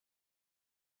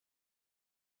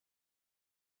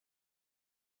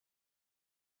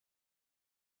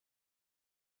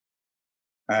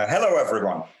Hello,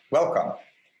 everyone. Welcome.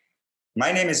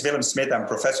 My name is Willem Smit. I'm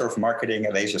Professor of Marketing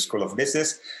at Asia School of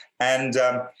Business. And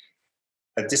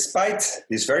despite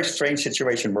this very strange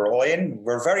situation we're all in,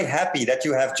 we're very happy that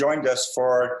you have joined us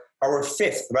for our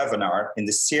 5th webinar in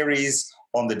the series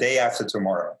on the day after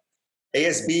tomorrow.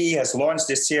 ASB has launched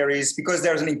this series because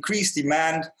there's an increased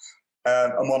demand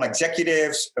among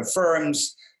executives and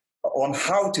firms on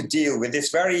how to deal with this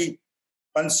very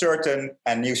uncertain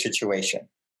and new situation.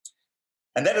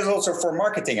 And that is also for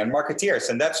marketing and marketeers.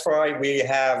 And that's why we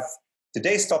have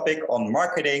today's topic on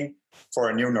marketing for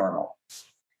a new normal.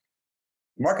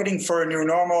 Marketing for a new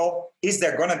normal, is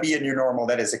there going to be a new normal?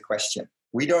 That is a question.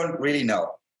 We don't really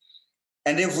know.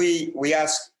 And if we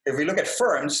look at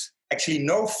firms, actually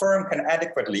no firm can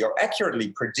adequately or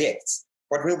accurately predict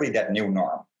what will be that new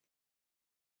norm.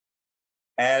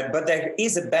 But there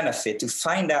is a benefit to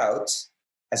find out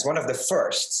as one of the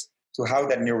first to how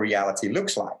that new reality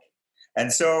looks like. And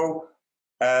so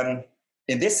in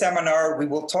this seminar, we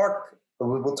will talk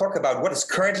about what is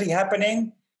currently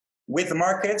happening with the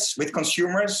markets, with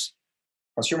consumers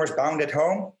bound at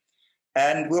home,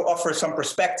 and we'll offer some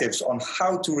perspectives on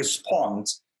how to respond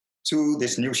to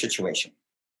this new situation.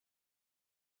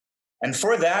 And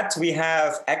for that, we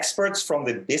have experts from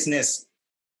the business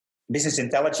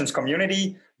intelligence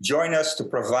community join us to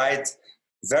provide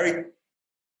very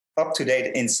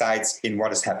up-to-date insights in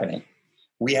what is happening.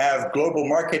 We have global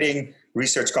marketing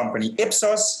research company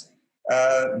IPSOS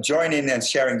join in and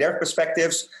sharing their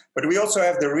perspectives, but we also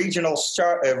have the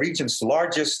region's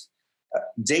largest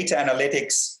data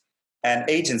analytics and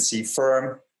agency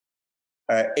firm,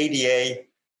 ADA,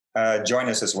 join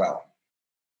us as well.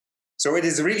 So it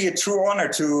is really a true honor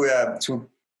to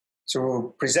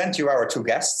present you our two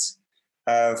guests.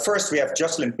 First, we have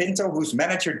Jocelyn Pinto, who's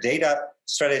Manager Data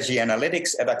Strategy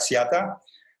Analytics at Axiata.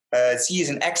 She is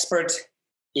an expert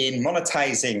in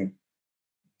monetizing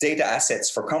data assets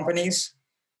for companies.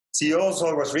 She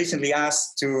also was recently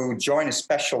asked to join a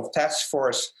special task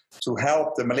force to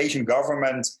help the Malaysian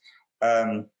government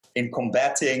in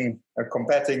combating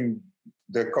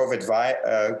the COVID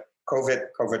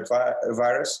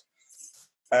virus.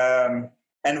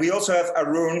 And we also have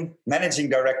Arun, Managing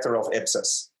Director of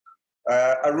IPSOS.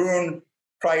 Arun,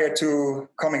 prior to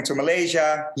coming to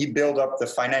Malaysia, he built up the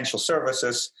financial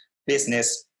services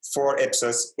business for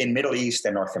IPSOS in Middle East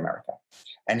and North America.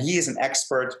 And he is an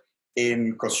expert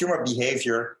in consumer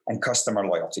behavior and customer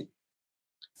loyalty.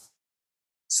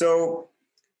 So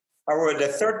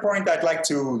the third point I'd like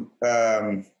to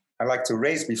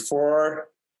raise before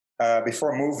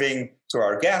moving to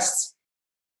our guests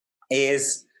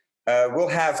is we'll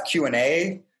have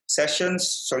Q&A sessions.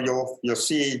 So you'll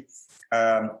see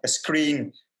a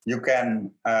screen.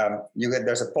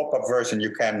 There's a pop-up version you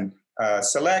can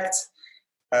select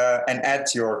and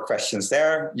add your questions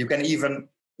there. You can even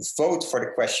vote for the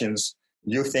questions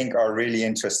you think are really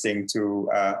interesting to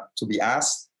be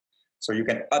asked. So you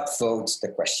can upvote the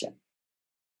question.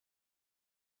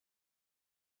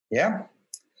 Yeah.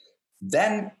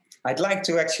 Then I'd like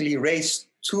to actually raise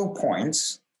 2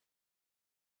 points.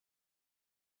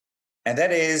 And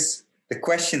that is the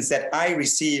questions that I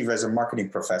receive as a marketing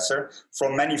professor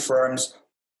from many firms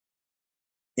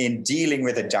in dealing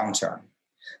with a downturn.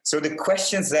 So the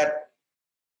questions that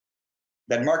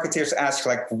marketers ask,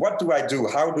 like, what do I do?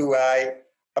 How do I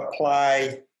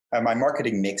apply my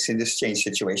marketing mix in this change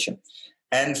situation?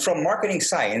 And from marketing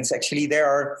science, actually, there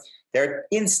are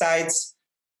insights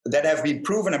that have been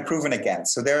proven and proven again.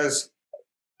 So there's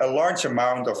a large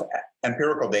amount of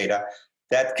empirical data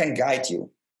that can guide you.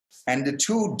 And the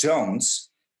 2 don'ts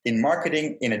in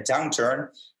marketing in a downturn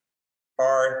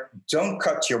are: don't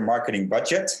cut your marketing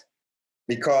budget,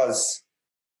 because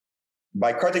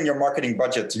by cutting your marketing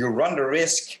budget, you run the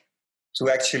risk to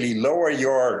actually lower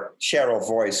your share of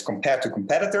voice compared to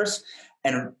competitors.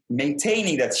 And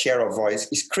maintaining that share of voice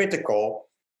is critical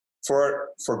for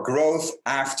growth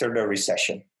after the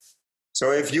recession.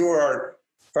 So if you are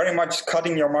very much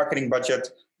cutting your marketing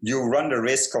budget, you run the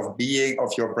risk of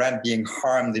your brand being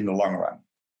harmed in the long run.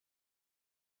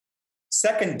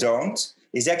 Second don't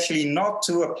is actually not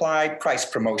to apply price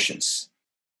promotions.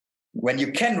 When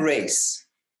you can raise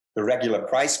the regular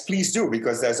price, please do,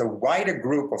 because there's a wider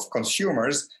group of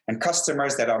consumers and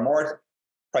customers that are more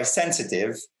price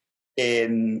sensitive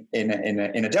in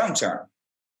a downturn.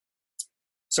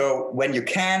 So when you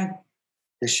can,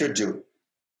 you should do.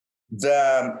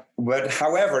 But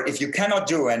however, if you cannot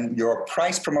do and your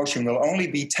price promotion will only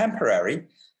be temporary,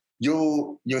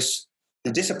 you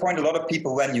disappoint a lot of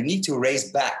people when you need to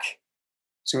raise back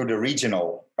to the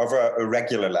regional of a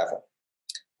regular level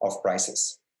of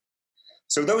prices.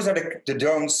 So those are the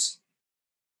don'ts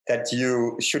that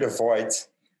you should avoid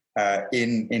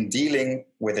in dealing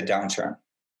with a downturn.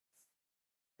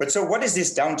 But so what is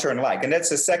this downturn like? And that's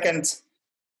the second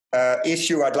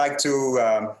issue I'd like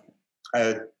to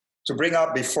bring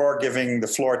up before giving the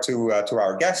floor to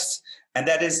our guests, and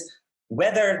that is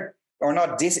whether or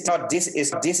not this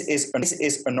is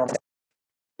a normal.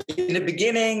 In the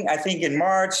beginning, I think in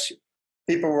March,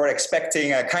 people were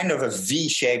expecting a kind of a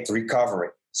V-shaped recovery.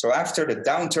 So after the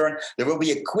downturn, there will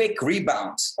be a quick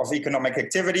rebound of economic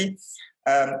activity,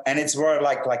 and it's more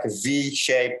like a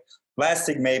V-shape,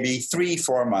 lasting maybe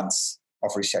 3-4 months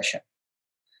of recession.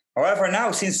 However,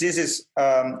 now since this is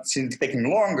since taking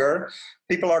longer,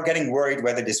 people are getting worried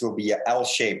whether this will be an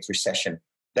L-shaped recession.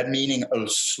 That meaning a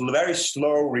very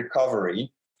slow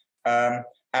recovery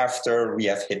after we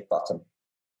have hit bottom.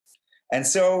 And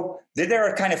so there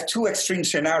are kind of two extreme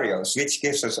scenarios, which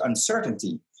gives us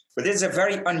uncertainty. But this is a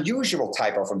very unusual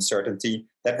type of uncertainty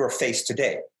that we're faced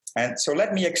today. And so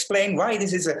let me explain why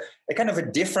this is a kind of a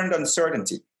different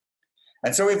uncertainty.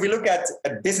 And so if we look at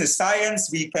business science,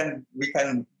 we can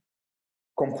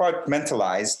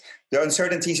compartmentalize the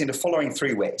uncertainties in the following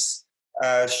 3 ways,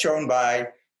 shown by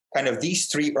kind of these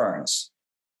 3 urns.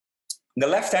 The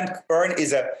left-hand urn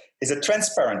is a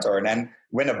transparent urn, and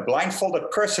when a blindfolded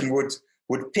person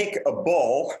would pick a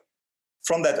ball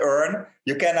from that urn,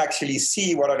 you can actually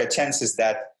see what are the chances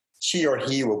that she or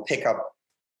he will pick up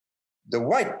the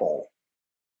white ball.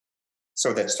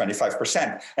 So that's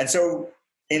 25%. And so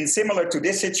in similar to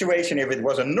this situation, if it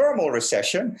was a normal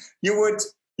recession, you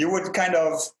would kind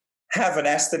of have an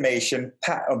estimation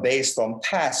based on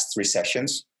past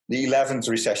recessions, the 11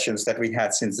 recessions that we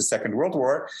had since the Second World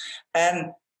War,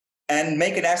 and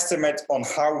make an estimate on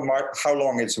how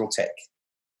long it will take.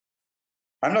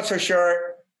 I'm not so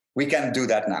sure we can do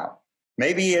that now.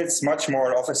 Maybe it's much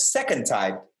more of a second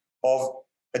type of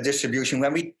a distribution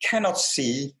when we cannot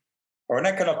see or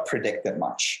cannot predict that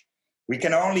much. We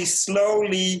can only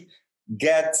slowly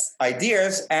get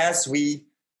ideas as we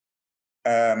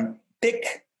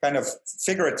pick, kind of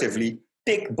figuratively,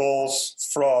 pick balls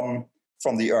from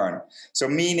the urn. So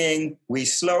meaning we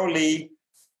slowly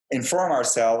inform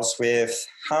ourselves with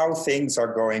how things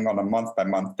are going on a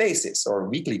month-by-month basis or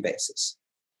weekly basis.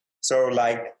 So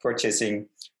like purchasing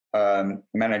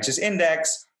managers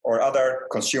index or other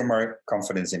consumer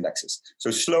confidence indexes.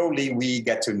 So slowly we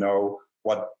get to know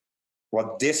what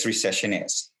this recession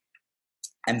is.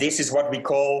 And this is what we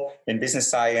call in business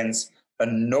science a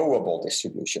knowable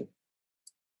distribution.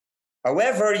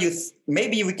 However,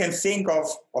 maybe we can think of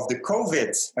the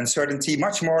COVID uncertainty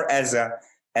much more as a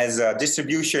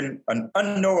distribution, an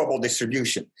unknowable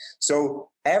distribution. So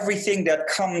everything that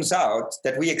comes out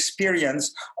that we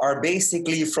experience are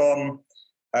basically from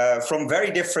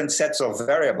very different sets of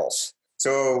variables.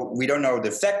 So we don't know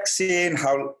the vaccine,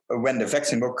 when the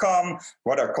vaccine will come,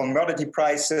 what are commodity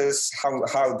prices,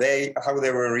 how they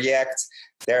will react.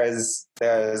 There's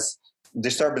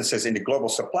disturbances in the global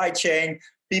supply chain,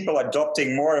 people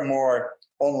adopting more and more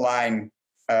online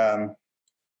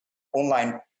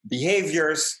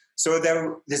behaviors. So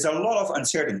there's a lot of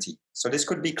uncertainty. So this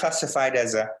could be classified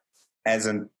as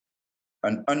an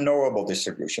unknowable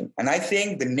distribution. And I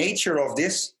think the nature of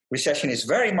this recession is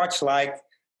very much like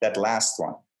that last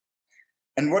one.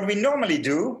 And what we normally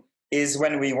do is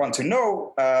when we want to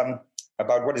know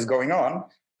about what is going on,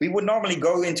 we would normally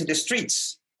go into the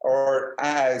streets or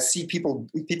see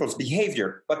people's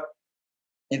behavior. But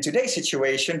in today's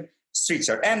situation, streets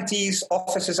are empty,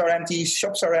 offices are empty,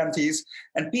 shops are empty,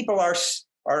 and people are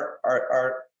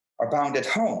bound at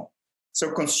home.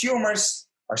 So consumers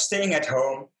are staying at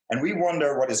home, and we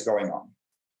wonder what is going on.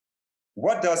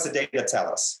 What does the data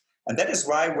tell us? And that is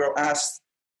why we'll ask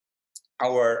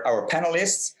our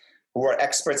panelists, who are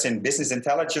experts in business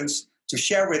intelligence, to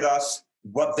share with us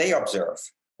what they observe.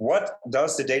 What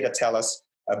does the data tell us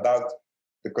about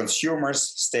the consumers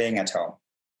staying at home?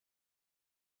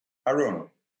 Arun,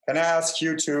 can I ask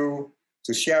you to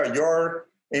share your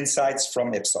insights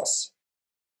from IPSOS?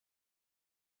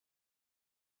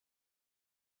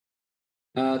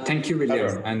 Thank you,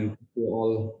 William, and thank you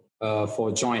all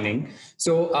for joining.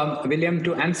 So, William,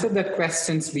 to answer that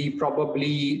questions, we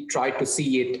probably try to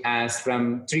see it as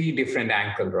from 3 different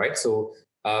angles, right? So,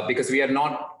 because we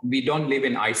don't live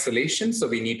in isolation, so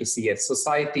we need to see as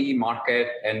society, market,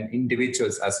 and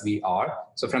individuals as we are.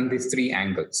 So from these 3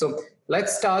 angles. So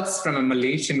let's start from a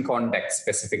Malaysian context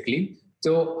specifically.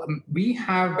 So we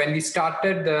have, when we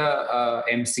started the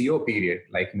MCO period,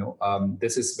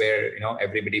 this is where,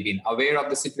 everybody been aware of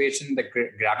the situation, the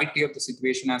gravity of the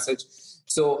situation as such.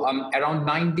 So around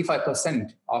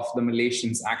 95% of the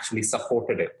Malaysians actually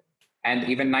supported it. And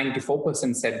even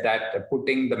 94% said that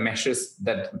putting the measures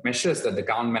that the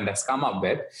government has come up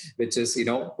with, which is,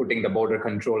 putting the border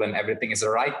control and everything, is the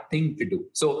right thing to do.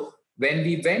 So when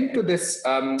we went to this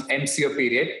MCO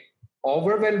period,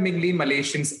 overwhelmingly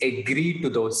Malaysians agreed to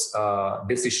those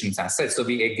decisions as such. So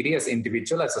we agree as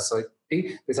individual, as a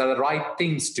society, these are the right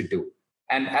things to do.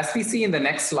 And as we see in the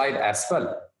next slide as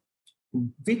well,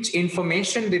 which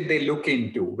information did they look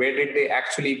into? Where did they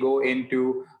actually go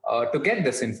into to get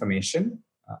this information?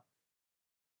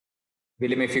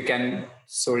 Willem, if you can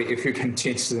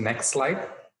change to the next slide.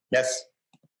 Yes,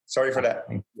 sorry for that.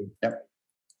 Thank you.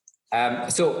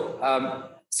 Yep.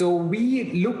 So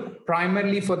we look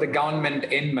primarily for the government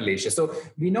in Malaysia. So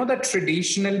we know that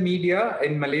traditional media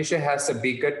in Malaysia has a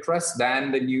bigger trust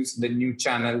than the new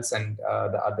channels and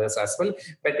the others as well.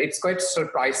 But it's quite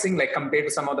surprising, like compared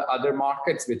to some of the other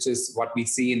markets, which is what we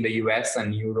see in the US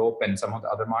and Europe and some of the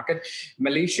other markets.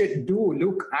 Malaysia do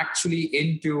look actually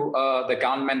into the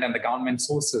government and the government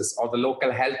sources or the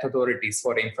local health authorities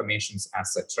for information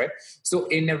as such, right? So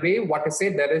in a way, what I say,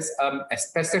 there is a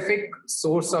specific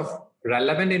source of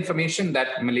relevant information that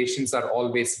Malaysians are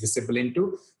always visible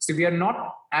into. So we are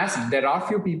not, as there are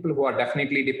few people who are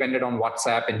definitely dependent on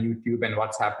WhatsApp and YouTube and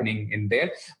what's happening in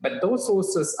there, but those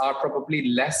sources are probably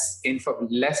less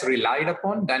relied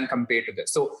upon than compared to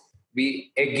this. So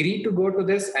we agree to go to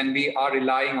this, and we are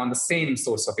relying on the same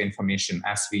source of information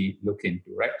as we look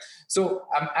into, right? So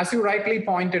as you rightly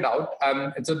pointed out,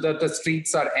 so the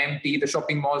streets are empty, the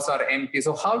shopping malls are empty.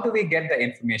 So how do we get the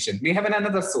information? We have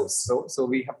another source. So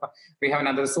we have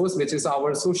another source, which is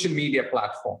our social media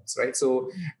platforms, right?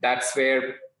 So that's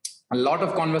where a lot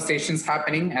of conversations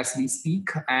happening as we speak,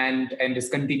 and this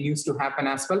continues to happen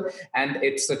as well. And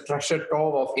it's a treasure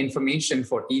trove of information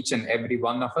for each and every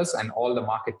one of us and all the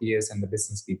marketeers and the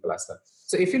business people as well.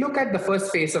 So if you look at the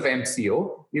first phase of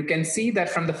MCO, you can see that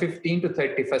from the 15 to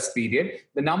 31st period,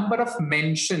 the number of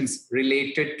mentions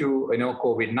related to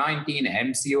COVID-19,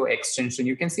 MCO extension,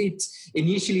 you can see it's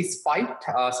initially spiked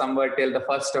somewhere till the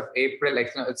 1st of April,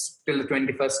 it's till the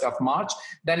 21st of March.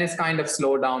 Then it's kind of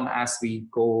slowed down as we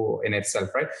go in itself,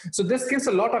 right? So this gives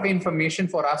a lot of information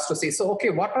for us to say, so, okay,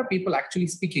 what are people actually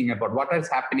speaking about? What is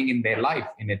happening in their life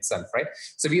in itself, right?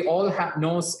 So we all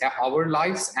knows our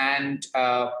lives and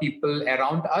people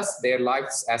around us, their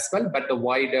lives as well, but the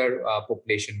wider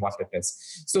population, what it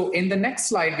is. So in the next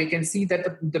slide, we can see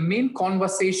that the main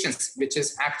conversations, which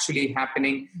is actually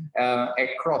happening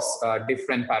across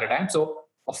different paradigms. So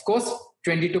of course,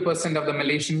 22% of the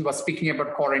Malaysians were speaking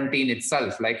about quarantine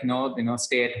itself, like,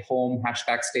 stay at home,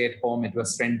 hashtag stay at home. It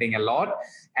was trending a lot.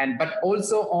 But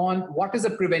also on what is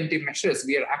the preventive measures?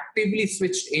 We are actively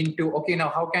switched into, okay, now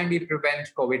how can we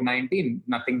prevent COVID-19?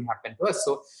 Nothing happened to us.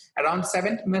 So around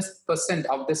 70%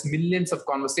 of this millions of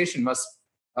conversation was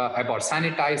about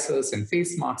sanitizers and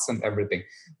face masks and everything.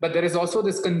 But there is also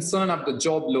this concern of the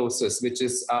job losses, which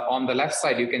is on the left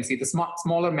side, you can see the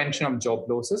smaller mention of job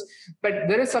losses, but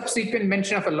there is subsequent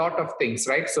mention of a lot of things,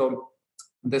 right? So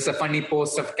there's a funny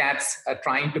post of cats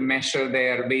trying to measure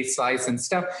their waist size and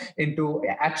stuff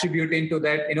attribute into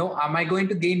that, am I going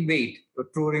to gain weight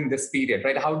during this period,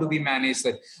 right? How do we manage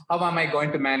that? How am I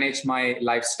going to manage my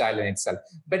lifestyle in itself?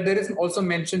 But there is also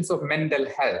mentions of mental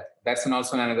health. That's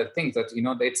also another thing that,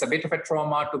 it's a bit of a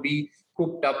trauma to be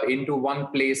cooped up into one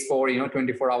place for,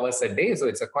 24 hours a day. So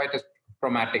it's quite a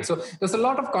traumatic. So there's a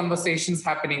lot of conversations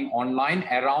happening online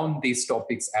around these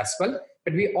topics as well.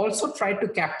 But we also try to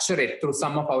capture it through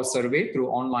some of our survey, through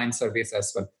online surveys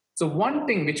as well. So one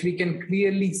thing which we can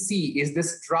clearly see is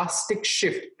this drastic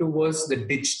shift towards the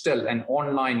digital and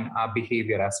online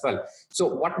behavior as well. So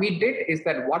what we did is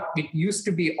that what it used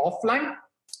to be offline,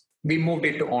 we moved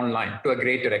it to online to a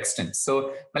greater extent.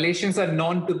 So Malaysians are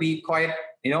known to be quite,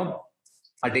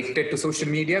 addicted to social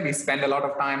media. We spend a lot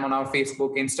of time on our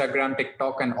Facebook, Instagram,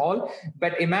 TikTok and all.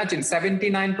 But imagine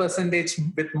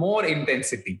 79% with more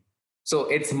intensity. So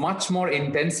it's much more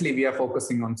intensely we are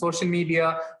focusing on social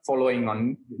media, following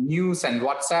on news and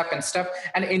WhatsApp and stuff.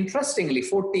 And interestingly,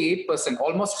 48%,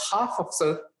 almost half of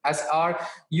us are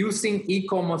using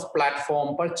e-commerce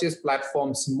platform, purchase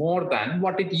platforms more than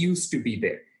what it used to be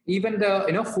there. Even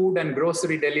the food and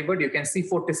grocery delivered, you can see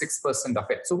 46% of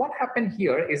it. So what happened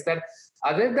here is that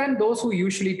other than those who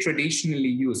usually traditionally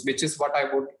use, which is what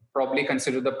I would probably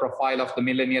consider the profile of the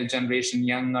millennial generation,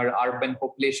 younger urban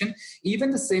population, even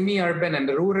the semi-urban and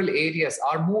the rural areas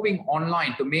are moving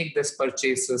online to make these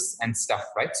purchases and stuff,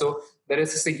 right? So there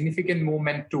is a significant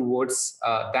movement towards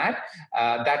that.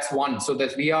 That's one. So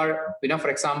that we are, for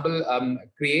example,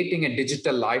 creating a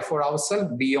digital life for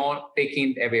ourselves beyond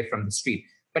taking it away from the street.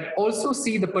 But also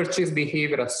see the purchase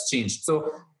behavior has changed.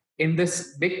 So in this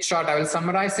big chart, I will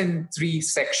summarize in 3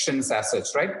 sections as such,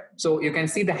 right? So you can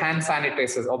see the hand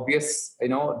sanitizers, obvious,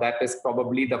 that is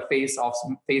probably the face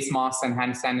masks and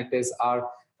hand sanitizers are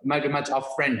very much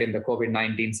upfront in the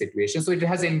COVID-19 situation. So it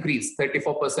has increased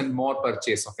 34% more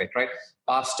purchase of it, right?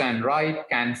 Pasta and rice,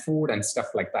 canned food and stuff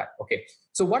like that. Okay.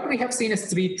 So what we have seen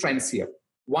is 3 trends here.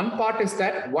 One part is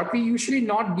that what we usually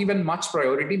not given much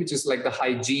priority, which is like the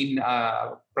hygiene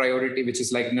priority, which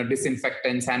is like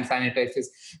disinfectants, hand sanitizers,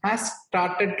 has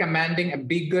started commanding a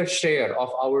bigger share of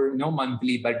our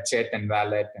monthly budget and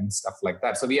wallet and stuff like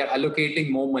that. So we are allocating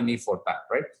more money for that,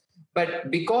 right?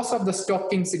 But because of the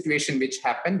stocking situation which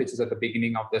happened, which is at the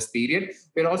beginning of this period,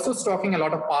 we're also stocking a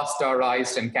lot of pasta,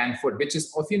 rice, and canned food, which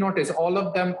is, if you notice, all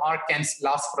of them can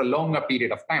last for a longer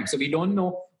period of time. So we don't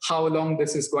know how long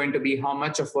this is going to be, how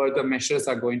much of further measures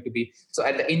are going to be. So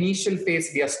at the initial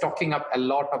phase, we are stocking up a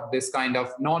lot of this kind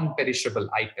of non-perishable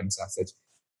items as such.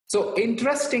 So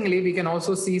interestingly, we can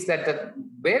also see that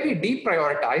where we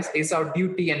deprioritize is our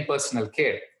beauty and personal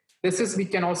care. We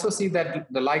can also see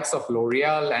that the likes of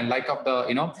L'Oreal and like of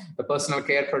the personal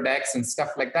care products and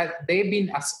stuff like that, they've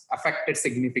been affected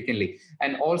significantly.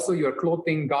 And also your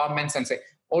clothing, garments, and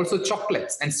also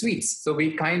chocolates and sweets. So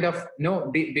we kind of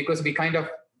because we kind of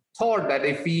thought that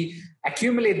if we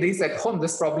accumulate these at home,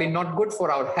 this is probably not good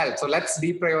for our health. So let's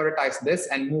deprioritize this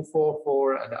and move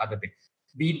for the other thing.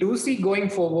 We do see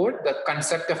going forward the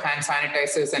concept of hand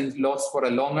sanitizers and loss for a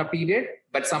longer period,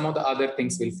 but some of the other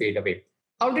things will fade away.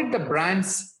 How did the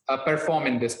brands perform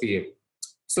in this period?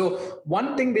 So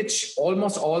one thing which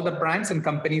almost all the brands and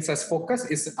companies has focused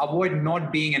is avoid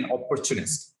not being an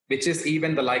opportunist, which is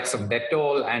even the likes of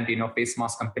Dettol and face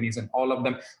mask companies and all of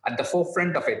them at the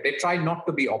forefront of it. They try not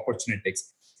to be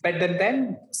opportunists. But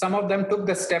then some of them took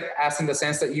the step as in the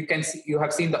sense that you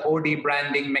have seen the OD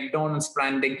branding, McDonald's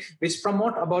branding, which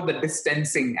promote about the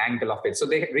distancing angle of it. So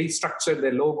they restructured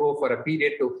their logo for a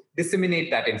period to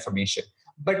disseminate that information.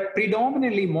 But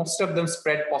predominantly, most of them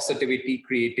spread positivity,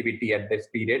 creativity at this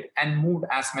period and moved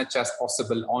as much as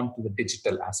possible onto the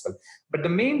digital as well. But the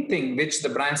main thing which the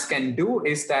brands can do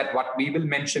is that what we will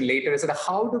mention later is that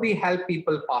how do we help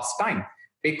people pass time?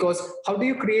 Because how do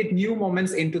you create new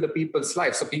moments into the people's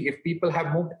lives? So if people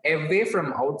have moved away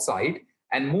from outside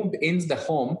and moved in the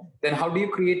home, then how do you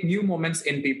create new moments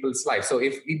in people's lives? So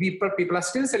if people are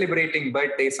still celebrating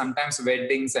birthdays, sometimes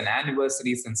weddings and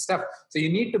anniversaries and stuff, so you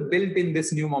need to build in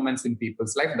these new moments in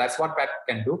people's life. That's what that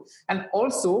can do. And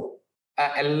also,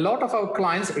 a lot of our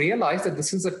clients realize that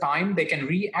this is a time they can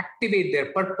reactivate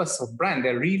their purpose of brand.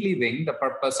 They're reliving the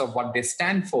purpose of what they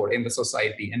stand for in the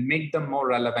society and make them more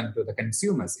relevant to the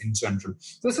consumers in general.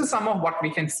 So this is some of what we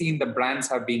can see in the brands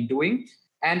have been doing.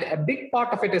 And a big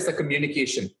part of it is the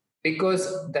communication, because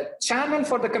the channel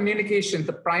for the communication,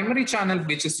 the primary channel,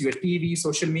 which is your TV,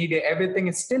 social media, everything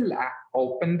is still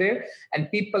open there.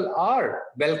 And people are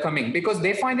welcoming because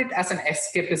they find it as an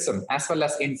escapism as well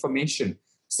as information.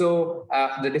 So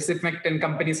the disinfectant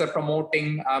companies are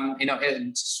promoting,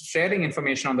 sharing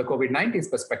information on the COVID-19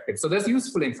 perspective. So there's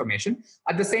useful information.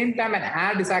 At the same time, an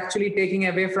ad is actually taking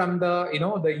away from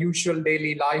the usual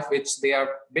daily life, which they are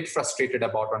a bit frustrated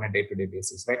about on a day-to-day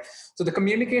basis, right? So the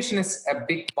communication is a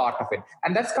big part of it.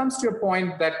 And that comes to a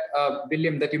point that,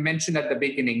 William, that you mentioned at the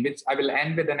beginning, which I will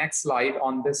end with the next slide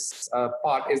on this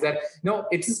part, is that,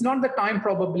 it is not the time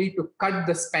probably to cut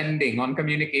the spending on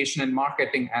communication and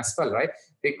marketing as well, right?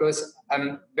 Because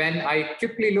when I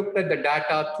quickly looked at the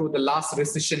data through the last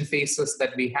recession phases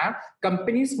that we have,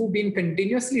 companies who've been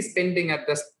continuously spending at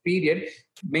this period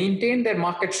maintain their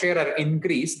market share or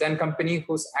increase than companies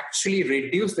who's actually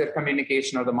reduced their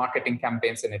communication or the marketing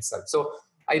campaigns in itself. So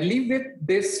I leave with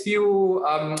this few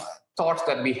thoughts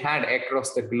that we had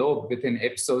across the globe within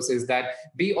IPSOS is that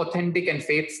be authentic and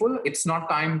faithful. It's not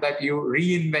time that you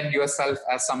reinvent yourself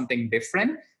as something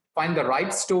different. Find the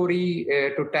right story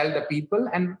to tell the people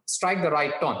and strike the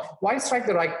right tone. Why strike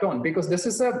the right tone? Because this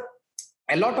is a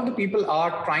lot of the people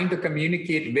are trying to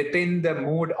communicate within the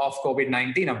mood of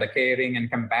COVID-19, of the caring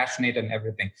and compassionate and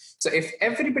everything. So if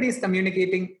everybody is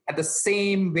communicating at the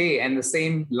same way and the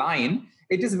same line,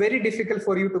 it is very difficult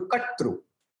for you to cut through.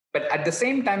 But at the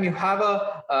same time, you have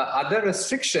a other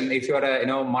restriction if you're a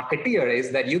marketeer, is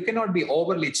that you cannot be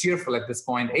overly cheerful at this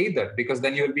point either, because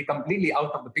then you will be completely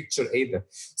out of the picture either.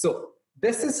 So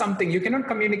this is something you cannot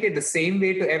communicate the same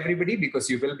way to everybody because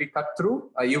you will be cut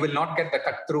through. You will not get the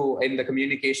cut through in the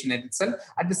communication in itself.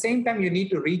 At the same time, you need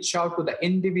to reach out to the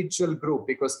individual group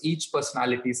because each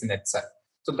personality is in itself.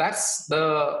 So that's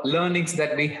the learnings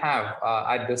that we have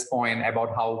at this point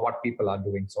about what people are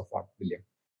doing so far, William.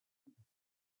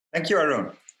 Thank you,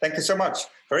 Arun. Thank you so much.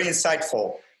 Very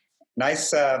insightful.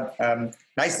 Nice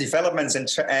nice developments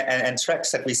and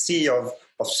tracks that we see of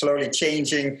slowly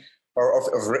changing or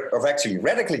of actually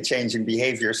radically changing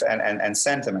behaviors and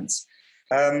sentiments.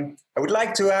 I would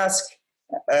like to ask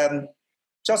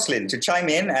Jocelyn to chime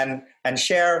in and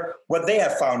share what they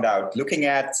have found out looking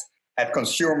at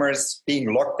consumers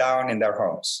being locked down in their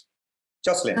homes.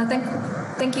 Jocelyn.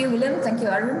 Thank you, Willem. Thank you,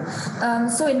 Arun.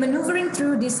 So in maneuvering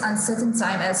through this uncertain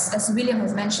time, as William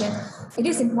has mentioned, it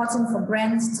is important for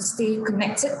brands to stay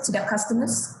connected to their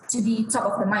customers, to be top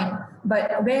of the mind.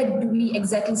 But where do we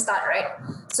exactly start, right?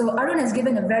 So Arun has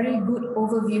given a very good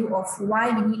overview of why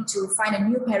we need to find a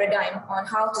new paradigm on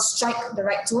how to strike the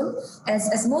right tone,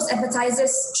 as most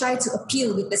advertisers try to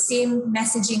appeal with the same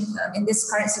messaging in this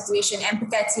current situation,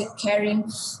 empathetic, caring.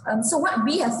 So what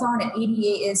we have found at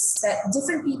ADA is that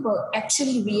different people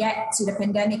actually react to the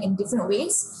pandemic in different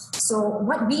ways. So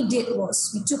what we did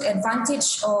was we took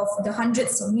advantage of the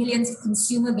hundreds of millions of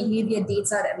consumer behavior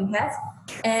data that we have,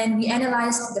 and we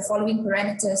analyzed the following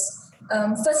parameters.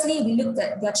 Firstly, we looked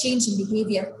at their change in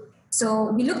behavior.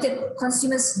 So we looked at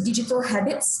consumers' digital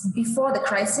habits before the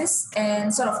crisis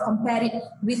and sort of compared it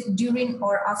with during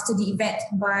or after the event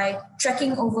by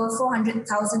tracking over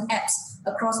 400,000 apps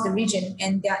across the region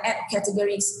and their app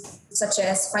categories, such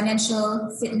as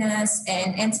financial, fitness,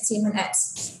 and entertainment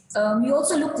apps. We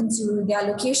also looked into their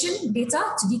location data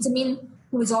to determine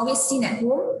who is always seen at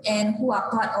home and who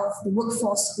are part of the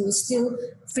workforce who is still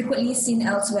frequently seen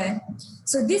elsewhere.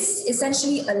 So this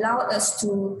essentially allowed us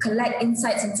to collect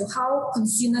insights into how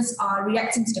consumers are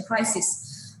reacting to the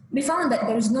crisis. We found that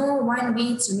there is no one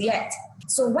way to react.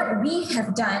 So what we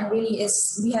have done really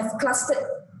is we have clustered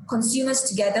consumers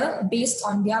together based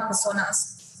on their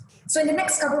personas. So in the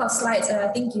next couple of slides, I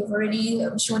think you've already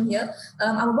shown here,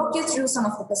 I will walk you through some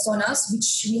of the personas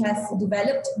which we have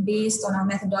developed based on our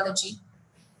methodology.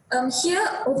 Here,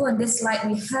 over on this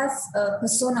slide, we have a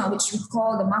persona which we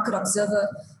call the market observer.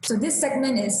 So this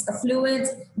segment is affluent,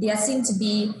 they are seen to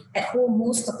be at home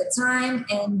most of the time,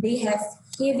 and they have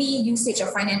heavy usage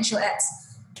of financial apps.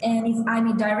 And if I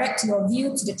may direct your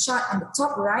view to the chart on the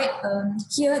top right,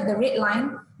 here the red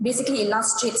line basically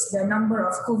illustrates the number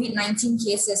of COVID-19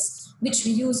 cases, which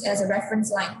we use as a reference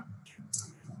line.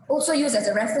 Also used as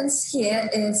a reference here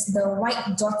is the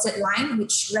white dotted line,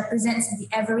 which represents the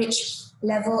average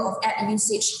level of app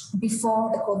usage before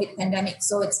the COVID pandemic.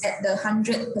 So it's at the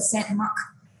 100% mark.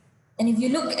 And if you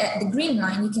look at the green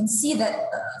line, you can see that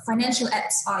financial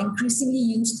apps are increasingly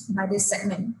used by this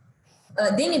segment.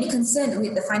 They may be concerned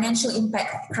with the financial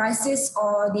impact of the crisis,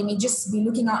 or they may just be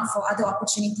looking out for other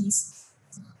opportunities.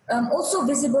 Also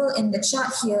visible in the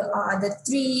chart here are the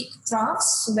three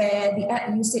troughs where the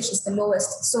app usage is the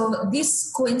lowest. So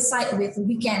this coincides with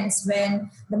weekends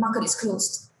when the market is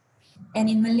closed. And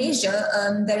in Malaysia,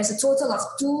 there is a total of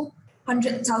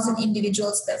 200,000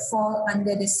 individuals that fall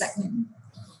under this segment.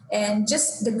 And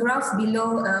just the graph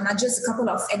below are just a couple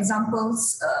of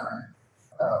examples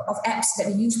of apps that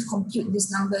we use to compute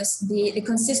these numbers. They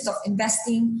consist of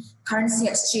investing, currency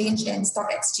exchange, and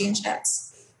stock exchange apps.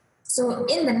 So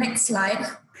in the next slide,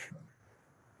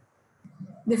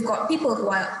 we've got people who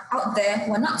are out there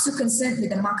who are not too concerned with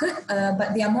the market,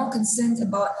 but they are more concerned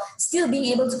about still being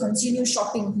able to continue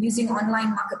shopping using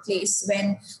online marketplace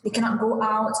when they cannot go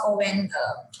out or when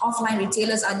offline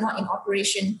retailers are not in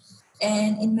operation.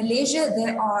 And in Malaysia,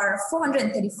 there are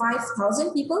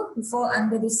 435,000 people who fall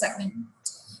under this segment.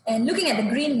 And looking at the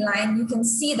green line, you can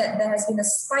see that there has been a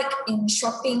spike in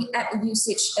shopping app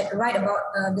usage at right about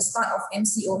the start of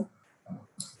MCO.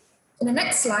 In the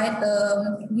next slide,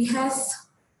 we have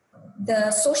the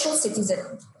social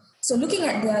citizen. So looking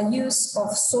at their use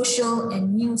of social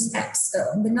and news apps,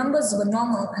 the numbers were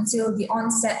normal until the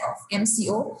onset of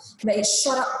MCO, where it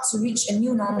shot up to reach a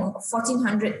new normal of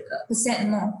 1,400%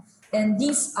 more. And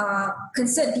these are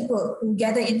concerned people who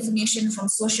gather information from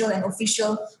social and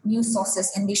official news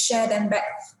sources, and they share them back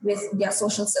with their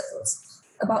social circles.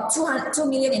 About 2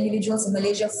 million individuals in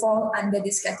Malaysia fall under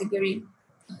this category.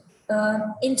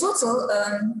 In total,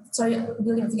 sorry,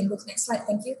 William, if you can go to the next slide,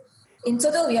 thank you. In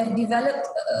total, we have developed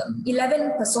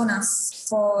 11 personas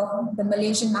for the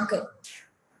Malaysian market.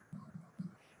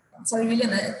 Sorry, William,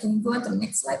 can you go on to the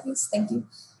next slide, please? Thank you.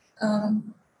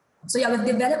 So yeah, we've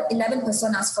developed 11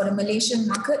 personas for the Malaysian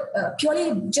market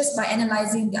purely just by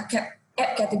analyzing their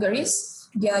app categories,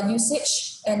 their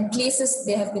usage, and places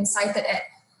they have been cited at.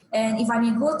 And if I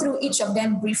may go through each of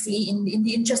them briefly in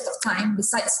the interest of time,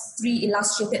 besides 3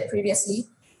 illustrated previously,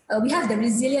 we have the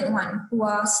resilient one who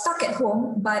are stuck at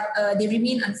home, but they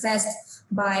remain unfazed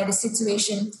by the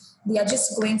situation. They are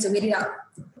just going to wait it out.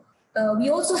 We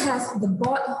also have the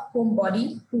bored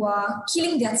homebody who are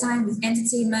killing their time with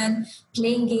entertainment,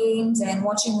 playing games, and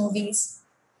watching movies.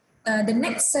 The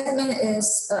next segment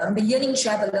is the yearning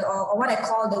traveler, or what I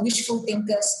call the wishful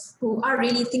thinkers, who are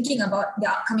really thinking about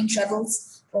their upcoming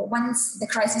travels once the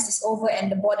crisis is over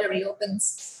and the border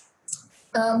reopens.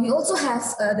 We also have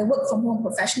the work from home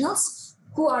professionals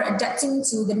who are adapting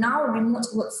to the now remote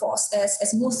workforce,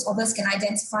 as most of us can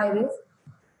identify with.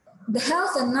 The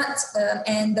health and nut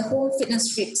and the home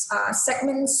fitness freaks are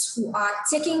segments who are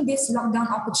taking this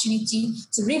lockdown opportunity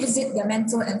to revisit their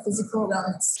mental and physical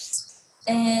wellness.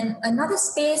 And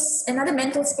another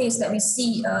mental space that we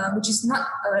see, which is not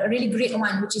a really great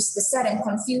one, which is the sad and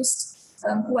confused,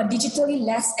 who are digitally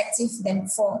less active than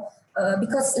before.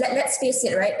 Because let's face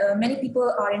it, right? Many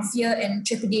people are in fear and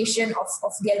trepidation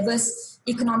of the adverse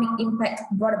economic impact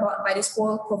brought about by this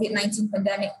whole COVID-19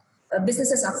 pandemic.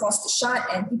 Businesses are forced to shut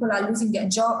and people are losing their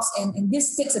jobs, and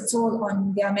this takes a toll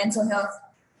on their mental health.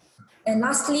 And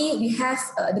lastly, we have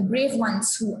the brave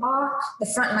ones who are the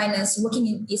frontliners working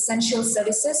in essential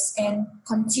services and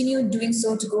continue doing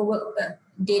so to go work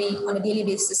on a daily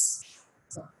basis.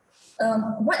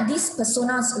 What these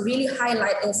personas really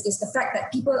highlight is the fact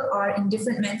that people are in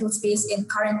different mental space in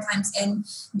current times, and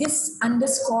this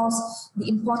underscores the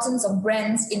importance of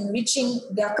brands in reaching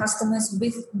their customers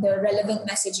with the relevant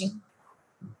messaging.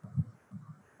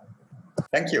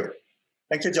 Thank you.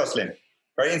 Thank you, Jocelyn.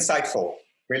 Very insightful.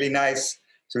 Really nice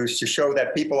to show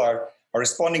that people are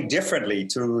responding differently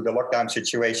to the lockdown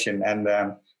situation and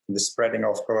the spreading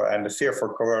of and the fear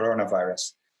for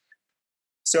coronavirus.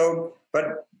 So,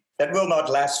 but that will not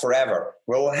last forever.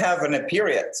 We'll have a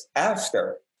period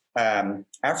after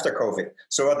COVID.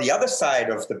 So on the other side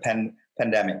of the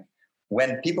pandemic,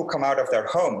 when people come out of their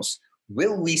homes,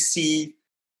 will we see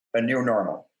a new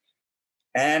normal?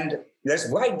 And there's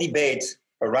wide debate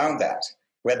around that,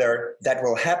 whether that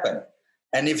will happen.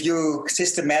 And if you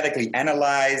systematically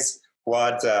analyze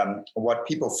what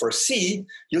people foresee,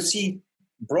 you see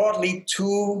broadly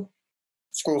two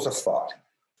schools of thought.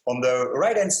 On the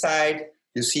right-hand side,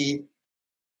 you see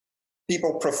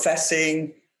people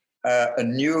professing a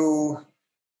next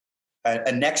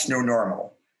new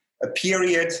normal, a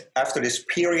period after this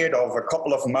period of a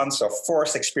couple of months of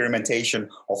forced experimentation,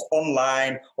 of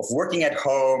online, of working at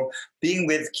home, being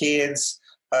with kids,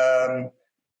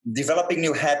 developing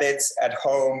new habits at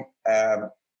home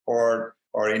or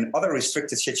in other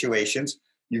restricted situations.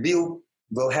 You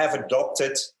will have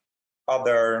adopted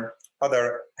other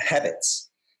habits.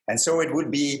 And so it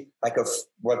would be like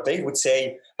what they would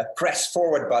say, a press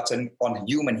forward button on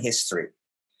human history.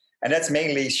 And that's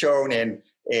mainly shown in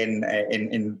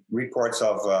reports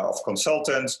of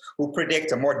consultants who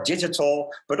predict a more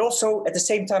digital, but also at the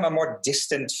same time, a more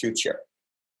distant future.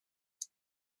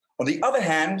 On the other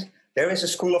hand, there is a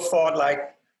school of thought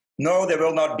like, no, there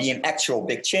will not be an actual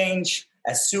big change.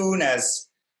 As soon as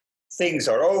things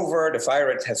are over, the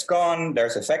virus has gone,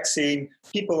 there's a vaccine,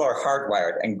 people are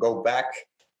hardwired and go back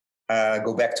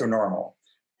to normal.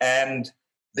 And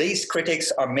these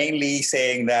critics are mainly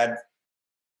saying that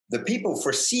the people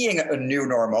foreseeing a new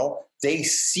normal, they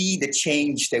see the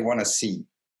change they want to see.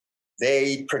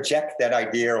 They project that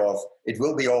idea of it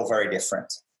will be all very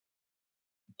different.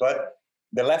 But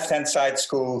the left-hand side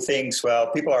school thinks,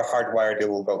 well, people are hardwired, they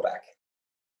will go back.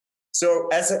 So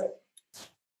as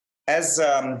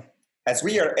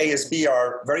we are ASB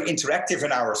are very interactive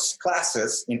in our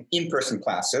classes, in-person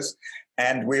classes,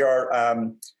 and we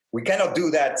cannot do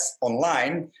that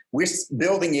online. We're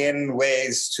building in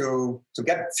ways to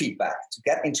get feedback, to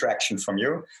get interaction from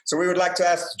you. So we would like to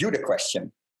ask you the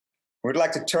question. We would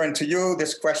like to turn to you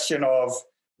this question of,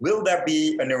 will there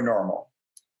be a new normal?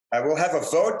 We'll have a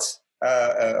vote,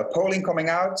 a polling coming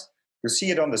out. You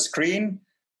see it on the screen.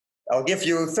 I'll give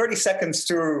you 30 seconds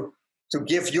to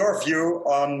give your view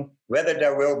on whether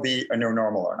there will be a new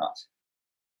normal or not.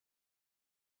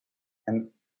 And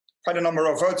quite a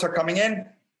number of votes are coming in.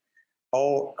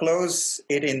 I'll close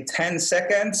it in 10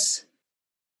 seconds.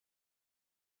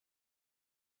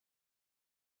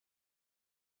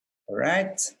 All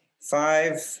right,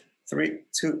 5, 3,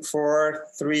 2, 4,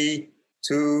 3,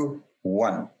 2,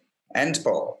 1. End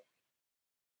poll.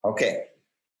 Okay,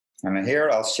 and here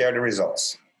I'll share the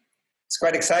results. It's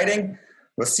quite exciting.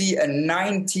 We'll see a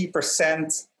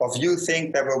 90% of you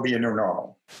think there will be a new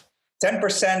normal.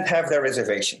 10% have their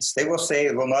reservations. They will say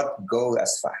it will not go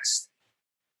as fast.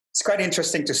 It's quite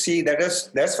interesting to see that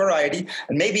there's variety,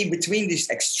 and maybe between these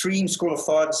extreme school of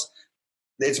thoughts,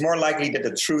 it's more likely that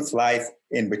the truth lies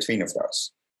in between of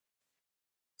those.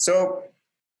 So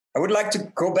I would like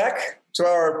to go back to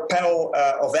our panel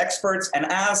of experts and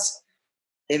ask,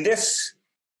 in this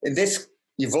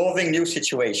evolving new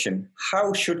situation,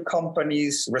 how should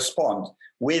companies respond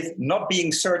with not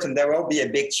being certain there will be a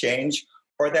big change,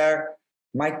 or there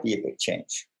might be a big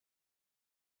change.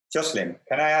 Jocelyn,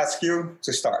 can I ask you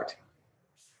to start?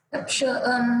 Sure.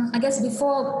 I guess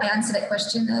before I answer that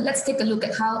question, let's take a look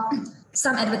at how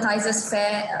some advertisers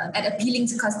fare at appealing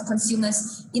to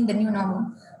consumers in the new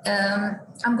normal.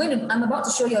 I'm about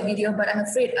to show you a video, but I'm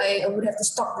afraid I would have to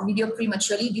stop the video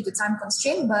prematurely due to time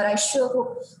constraint, but I sure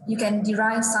hope you can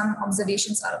derive some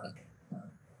observations out of it.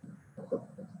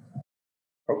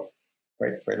 Oh,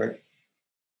 wait.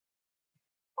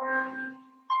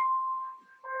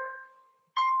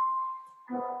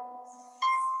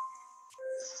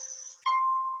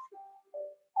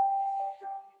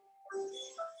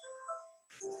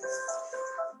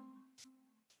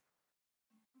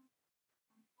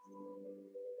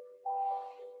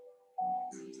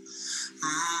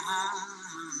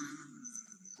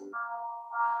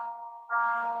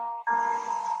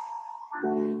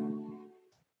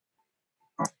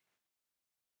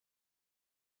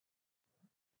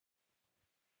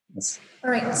 All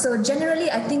right, so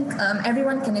generally, I think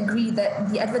everyone can agree that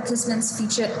the advertisements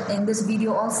featured in this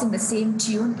video all sing the same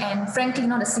tune, and frankly,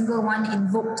 not a single one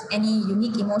invoked any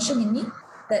unique emotion in me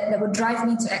that would drive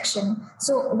me to action.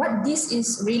 So what this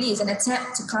is really is an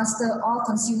attempt to cluster all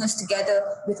consumers together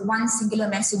with one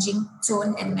singular messaging,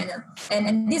 tone, and manner.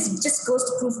 And this just goes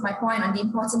to prove my point on the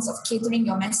importance of catering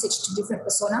your message to different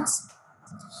personas.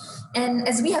 And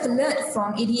as we have learned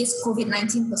from ADA's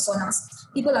COVID-19 personas,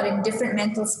 people are in different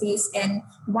mental space and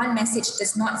one message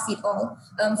does not fit all.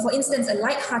 For instance, a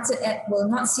light-hearted ad will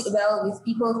not sit well with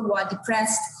people who are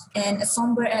depressed, and a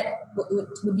somber ad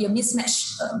would be a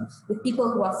mismatch with people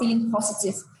who are feeling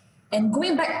positive. And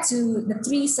going back to the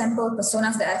three sample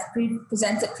personas that I've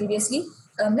presented previously,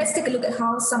 let's take a look at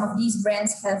how some of these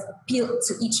brands have appealed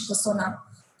to each persona.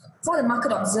 For the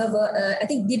market observer, I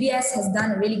think DBS has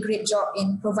done a really great job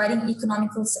in providing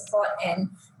economical support and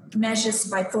measures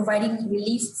by providing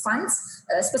relief funds,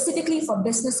 specifically for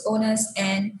business owners,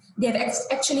 and they have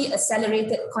actually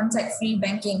accelerated contact-free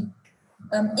banking.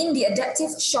 In the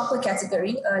adaptive shopper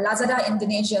category, Lazada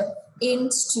Indonesia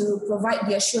aims to provide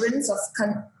the assurance of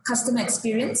customer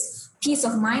experience, peace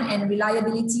of mind, and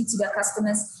reliability to their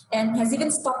customers, and has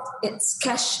even stopped its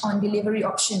cash on delivery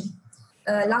option.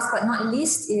 Last but not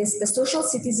least is the Social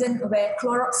Citizen, where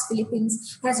Clorox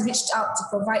Philippines has reached out to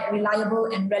provide reliable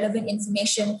and relevant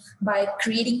information by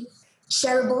creating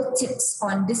shareable tips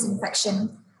on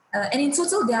disinfection. And in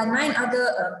total, there are 9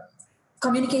 other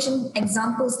communication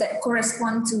examples that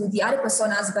correspond to the other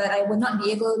personas, but I will not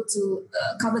be able to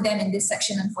cover them in this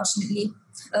section, unfortunately.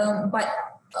 But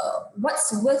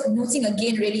what's worth noting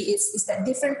again really is that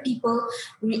different people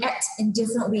react in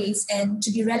different ways, and to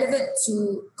be relevant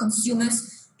to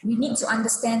consumers, we need to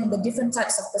understand the different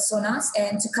types of personas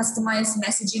and to customize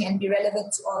messaging and be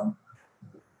relevant to all.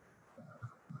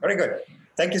 Very good.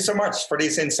 Thank you so much for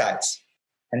these insights.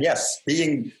 And yes,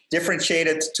 being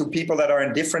differentiated to people that are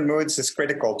in different moods is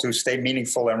critical to stay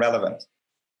meaningful and relevant.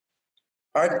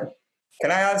 Can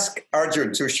I ask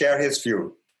Arjun to share his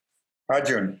view?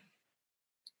 Arjun.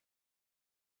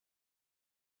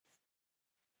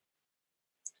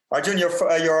 Arjun,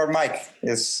 your mic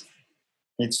needs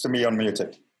to be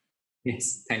unmuted.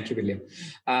 Yes, thank you, William.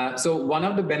 So one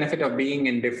of the benefit of being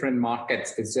in different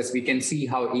markets is just we can see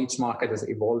how each market is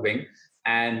evolving.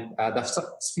 And the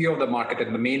sphere of the market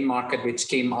and the main market which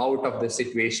came out of the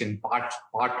situation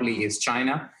partly is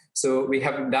China. So we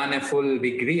have done a full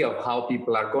degree of how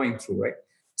people are going through, right?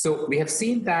 So we have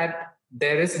seen that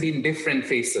there has been different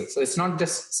phases. So it's not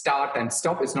just start and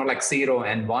stop. It's not like 0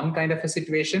 and 1 kind of a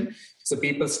situation. So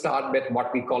people start with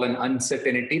what we call an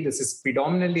uncertainty. This is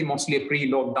predominantly mostly a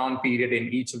pre-lockdown period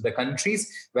in each of the countries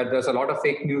where there's a lot of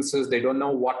fake news. They don't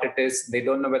know what it is. They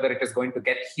don't know whether it is going to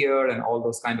get here and all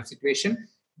those kind of situations.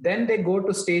 Then they go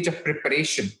to stage of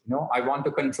preparation. I want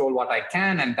to control what I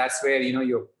can. And that's where,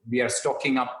 we are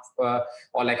stocking up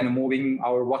or like moving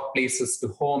our workplaces to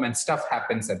home and stuff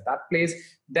happens at that place.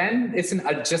 Then it's an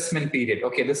adjustment period.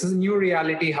 Okay, this is a new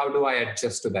reality. How do I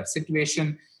adjust to that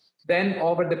situation? Then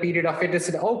over the period of it,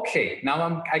 it's okay,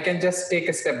 now I can just take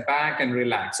a step back and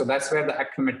relax. So that's where the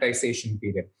acclimatization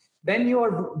period. Then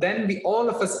we all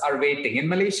of us are waiting. In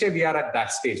Malaysia, we are at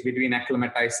that stage between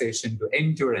acclimatization to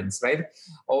endurance, right?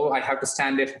 Oh, I have to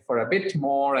stand it for a bit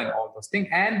more and all those things.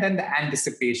 And then the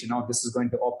anticipation, this is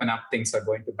going to open up, things are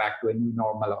going to back to a new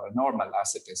normal or a normal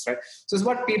as it is, right? So it's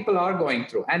what people are going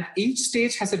through. And each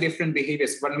stage has a different behavior.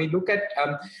 So when we look at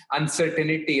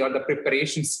uncertainty or the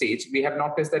preparation stage, we have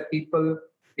noticed that people,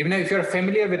 even if you're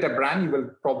familiar with a brand, you will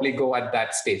probably go at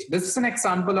that stage. This is an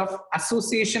example of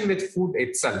association with food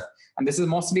itself. And this is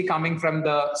mostly coming from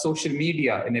the social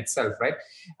media in itself, right?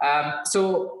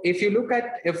 So if you look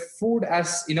at food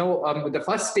as, the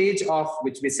first stage of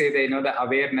which we say the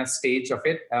awareness stage of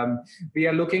it, we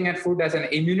are looking at food as an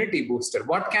immunity booster.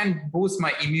 What can boost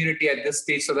my immunity at this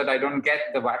stage so that I don't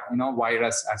get the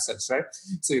virus as such, right?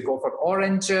 So you go for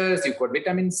oranges, you got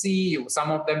vitamin C, some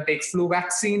of them take flu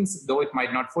vaccines, though it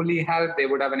might not fully help. They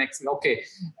would have an excellent,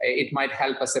 it might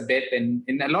help us a bit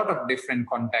in a lot of different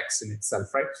contexts in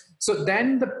itself, right? So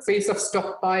then the phase of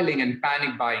stockpiling and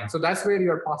panic buying. So that's where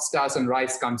your pastas and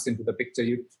rice comes into the picture.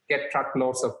 You get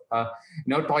truckloads of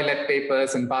toilet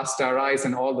papers and pasta, rice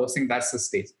and all those things. That's the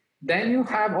stage. Then you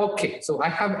have, so I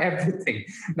have everything.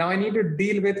 Now I need to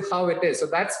deal with how it is. So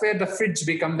that's where the fridge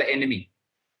becomes the enemy,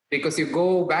 because you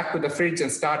go back to the fridge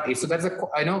and start eating. So that's a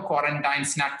quarantine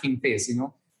snacking phase,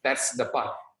 that's the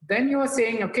part. Then you are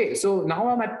saying, so now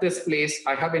I'm at this place,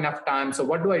 I have enough time. So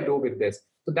what do I do with this?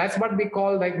 So that's what we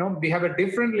call we have a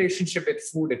different relationship with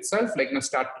food itself,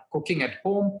 start cooking at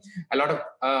home. A lot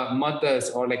of mothers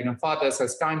or fathers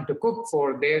has time to cook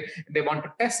they want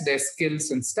to test their skills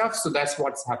and stuff. So that's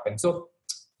what's happened. So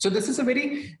this is a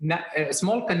very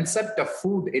small concept of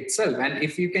food itself. And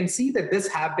if you can see that this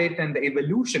habit and the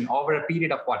evolution over a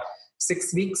period of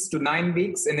 6 weeks to 9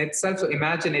 weeks in itself. So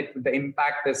imagine the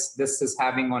impact this is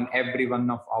having on every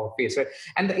one of our face, right?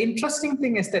 And the interesting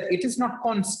thing is that it is not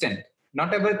constant.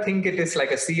 Not ever think it is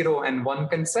like a 0 and 1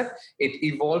 concept. It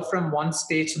evolved from one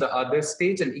stage to the other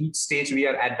stage, and each stage we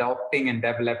are adopting and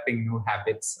developing new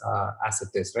habits as it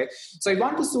is, right? So I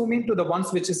want to zoom into the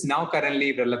ones which is now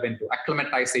currently relevant to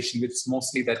acclimatization, which is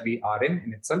mostly that we are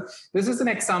in itself. This is an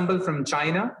example from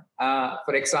China.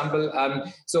 For example,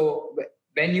 so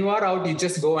when you are out, you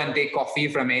just go and take coffee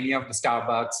from any of the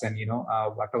Starbucks and,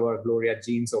 whatever Gloria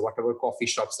Jeans or whatever coffee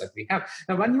shops that we have.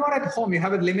 Now, when you are at home, you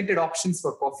have a limited options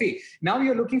for coffee. Now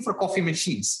you're looking for coffee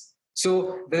machines.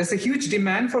 So there's a huge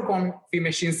demand for coffee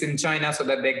machines in China so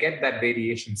that they get that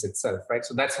variations itself, right?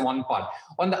 So that's one part.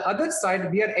 On the other side,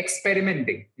 we are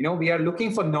experimenting. We are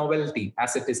looking for novelty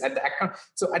as it is.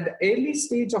 So at the early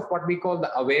stage of what we call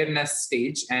the awareness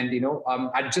stage and,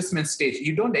 adjustment stage,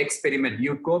 you don't experiment.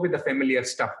 You go with the familiar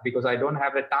stuff because I don't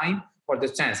have the time or the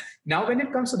chance. Now, when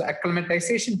it comes to the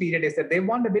acclimatization period, is that they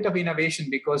want a bit of innovation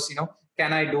because,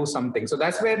 can I do something? So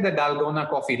that's where the Dalgona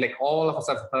coffee, all of us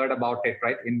have heard about it,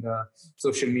 right, in the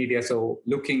social media. So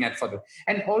looking at further.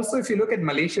 And also, if you look at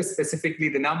Malaysia specifically,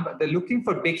 the looking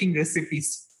for baking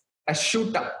recipes has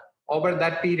shoot up over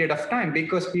that period of time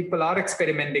because people are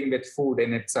experimenting with food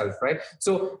in itself, right?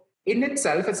 So in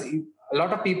itself, a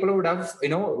lot of people would have,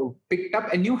 picked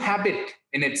up a new habit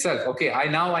in itself. I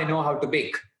know how to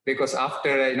bake. Because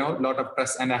after, a lot of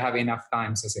press and I have enough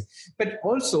time, so say. But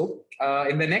also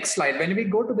in the next slide, when we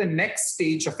go to the next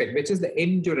stage of it, which is the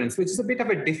endurance, which is a bit of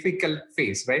a difficult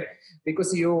phase, right?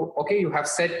 Because you have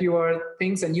set your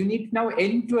things and you need to now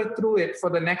endure through it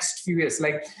for the next few years.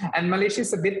 And Malaysia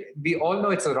is we all know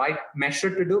it's the right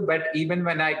measure to do, but even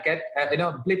when I get,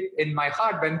 blip in my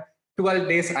heart, when 12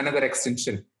 days, another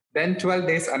extension. Then 12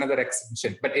 days, another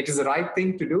extension. But it is the right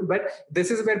thing to do. But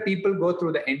this is where people go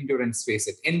through the endurance phase.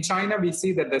 In China, we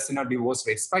see that there's divorce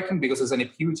rate spiking because there's a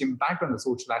huge impact on the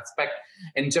social aspect.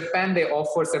 In Japan, they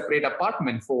offer separate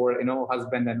apartment for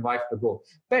husband and wife to go.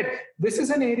 But this is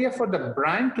an area for the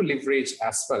brand to leverage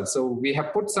as well. So we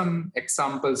have put some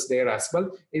examples there as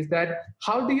well. Is that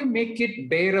how do you make it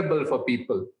bearable for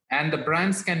people? And the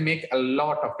brands can make a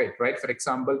lot of it, right? For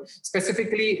example,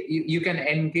 specifically, you can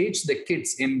engage the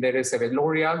kids in there is a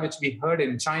L'Oreal, which we heard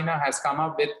in China, has come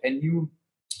up with a new,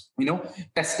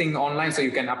 testing online. So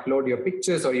you can upload your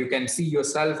pictures or you can see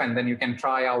yourself and then you can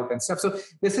try out and stuff. So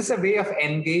this is a way of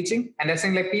engaging. And I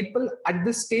think people at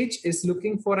this stage is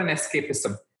looking for an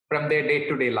escapism from their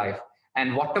day-to-day life.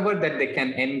 And whatever that they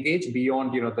can engage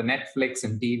beyond, the Netflix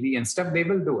and TV and stuff, they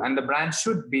will do. And the brand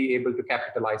should be able to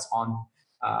capitalize on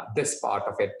this part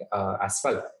of it as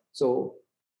well. So,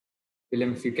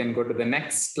 Willem, if you can go to the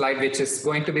next slide, which is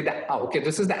going to be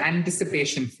this is the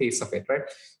anticipation phase of it, right?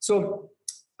 So,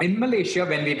 in Malaysia,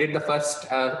 when we did the first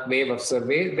wave of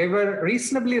survey, they were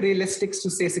reasonably realistic to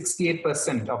say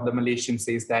 68% of the Malaysians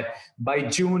says that by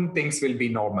June, things will be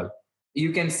normal.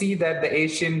 You can see that the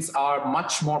Asians are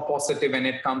much more positive when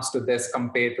it comes to this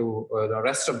compared to the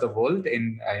rest of the world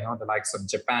in the likes of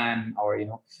Japan or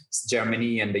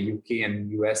Germany and the UK and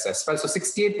US as well. So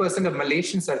 68% of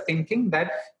Malaysians are thinking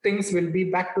that things will be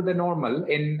back to the normal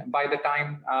by the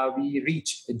time we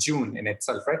reach June in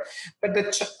itself, right?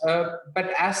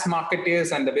 But as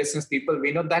marketers and the business people,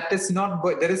 we know that is not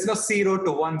good. There is no 0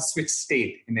 to 1 switch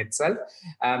state in itself.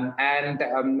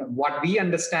 What we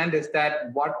understand is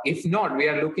that if not not. We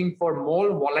are looking for more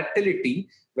volatility,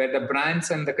 where the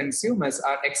brands and the consumers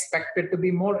are expected to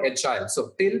be more agile.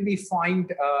 So till we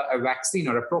find a vaccine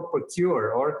or a proper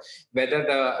cure, or whether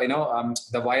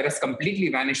the virus completely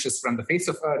vanishes from the face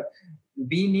of Earth,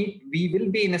 we will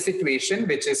be in a situation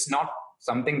which is not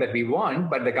something that we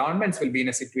want, but the governments will be in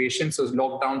a situation so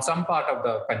lock down some part of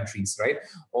the countries, right?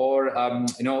 Or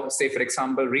say for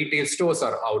example, retail stores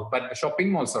are out, but the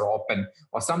shopping malls are open,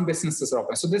 or some businesses are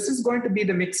open. So this is going to be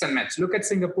the mix and match. Look at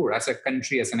Singapore as a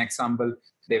country, as an example.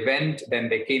 They went, then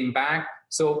they came back.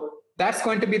 So that's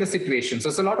going to be the situation. So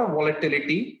it's a lot of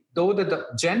volatility, though the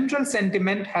general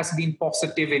sentiment has been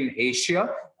positive in Asia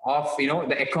of,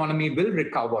 the economy will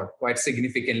recover quite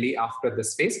significantly after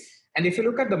this phase. And if you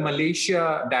look at the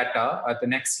Malaysia data at the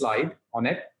next slide on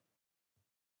it,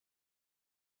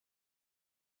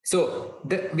 so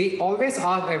we always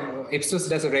ask, IPSOS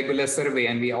does a regular survey,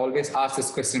 and we always ask this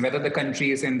question, whether the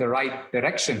country is in the right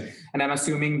direction. And I'm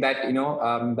assuming that,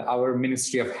 our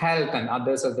Ministry of Health and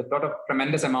others have got a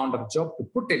tremendous amount of job to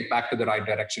put it back to the right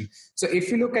direction. So if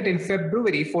you look at in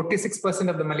February, 46%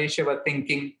 of the Malaysia were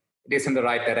thinking it is in the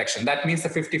right direction. That means the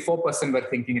 54% were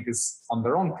thinking it is on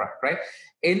the wrong track, right?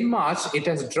 In March, it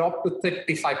has dropped to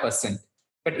 35%.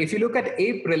 But if you look at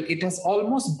April, it has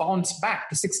almost bounced back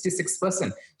to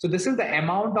 66%. So this is the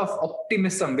amount of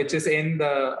optimism which is in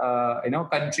the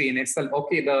country in itself.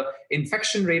 Okay, the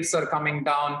infection rates are coming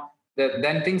down.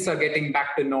 Then things are getting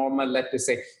back to normal, let's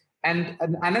say. And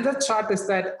another chart is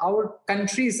that our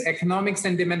country's economic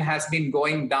sentiment has been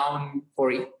going down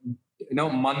for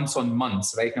months on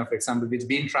months, right? Now, for example, we've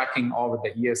been tracking over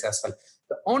the years as well.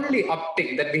 The only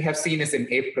uptick that we have seen is in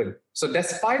April. So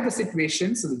despite the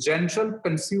situation, so the general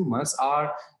consumers,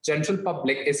 our general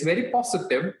public is very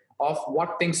positive of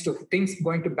what things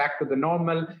going to back to the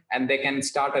normal, and they can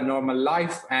start a normal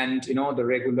life and the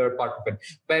regular part of it.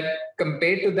 But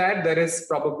compared to that, there is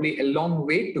probably a long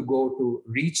way to go to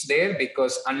reach there,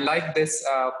 because unlike this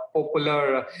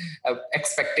popular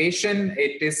expectation,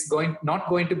 it is not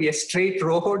going to be a straight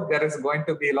road. There is going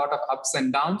to be a lot of ups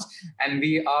and downs, and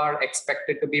we are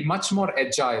expected to be much more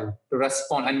agile to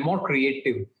respond and more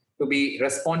creative to be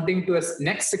responding to us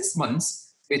next 6 months,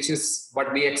 which is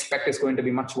what we expect is going to be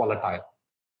much volatile.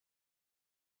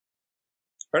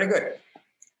 Very good.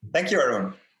 Thank you,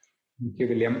 Arun. Thank you,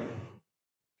 William.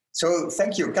 So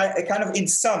thank you. Kind of in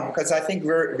sum, because I think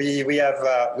we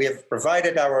have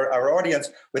provided our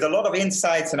audience with a lot of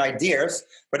insights and ideas,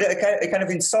 but kind of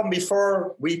in sum,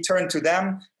 before we turn to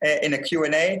them in a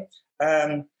Q&A,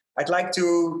 I'd like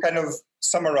to kind of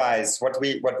summarize what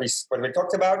we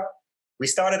talked about. We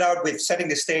started out with setting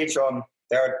the stage on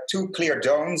there are two clear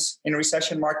zones in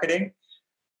recession marketing.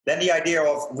 Then the idea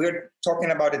of we're talking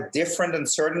about a different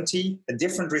uncertainty, a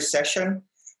different recession.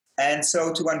 And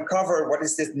so to uncover what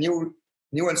is this new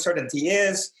uncertainty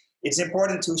is, it's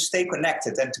important to stay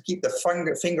connected and to keep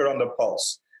the finger on the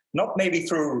pulse. Not maybe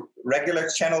through regular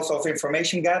channels of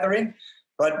information gathering,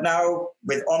 but now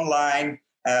with online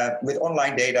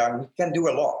data, we can do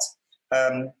a lot.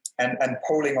 And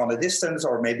polling on a distance,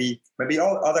 or maybe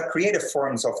all other creative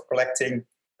forms of collecting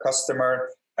customer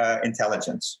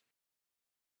intelligence.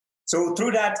 So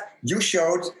through that, you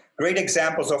showed great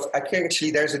examples of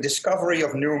actually there's a discovery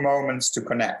of new moments to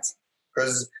connect,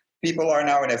 because people are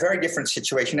now in a very different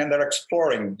situation and they're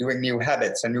exploring, doing new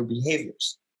habits and new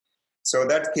behaviors. So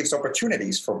that gives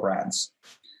opportunities for brands.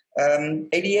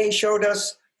 ADA showed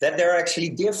us that there are actually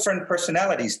different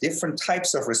personalities, different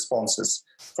types of responses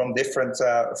from different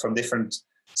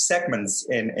segments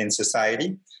in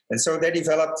society. And so they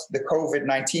developed the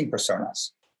COVID-19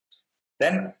 personas.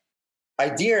 Then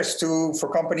ideas for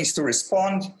companies to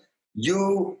respond.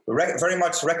 You very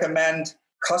much recommend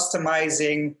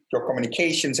customizing your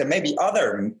communications and maybe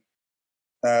other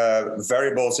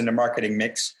variables in the marketing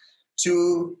mix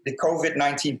to the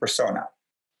COVID-19 persona.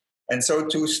 And so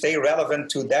to stay relevant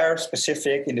to their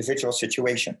specific individual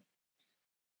situation.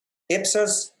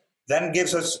 IPSOS then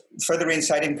gives us further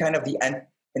insight in kind of in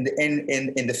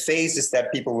the phases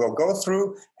that people will go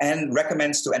through, and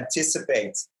recommends to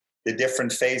anticipate the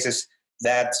different phases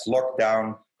that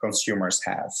lockdown consumers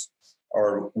have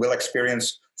or will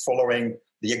experience following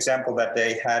the example that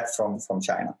they had from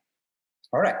China.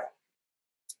 All right.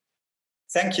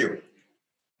 Thank you.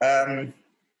 Can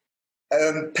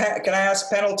I ask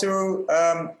panel to,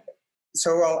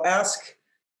 so I'll ask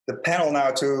the panel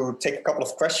now to take a couple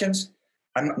of questions.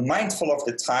 I'm mindful of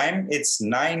the time. It's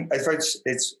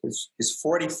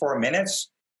 44 minutes.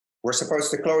 We're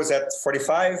supposed to close at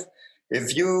 45.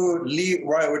 If you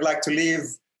would like to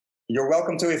leave, you're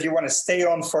welcome to. If you want to stay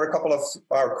on for a couple of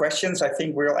our questions, I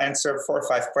think we'll answer 4 or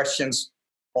 5 questions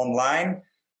online.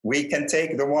 we can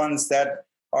take the ones that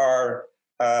are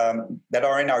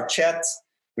in our chat.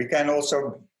 We can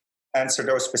also answer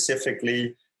those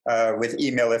specifically with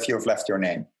email if you've left your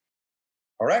name.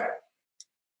 All right.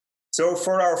 So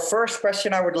for our first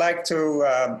question, I would like to,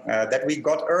 that we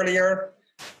got earlier,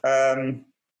 I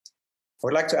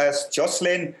would like to ask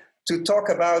Jocelyn to talk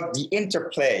about the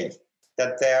interplay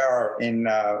that there are in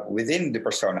within the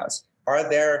personas.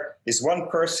 Is one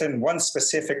person, one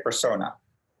specific persona?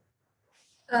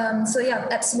 So yeah,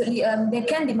 absolutely. There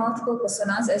can be multiple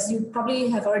personas, as you probably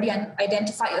have already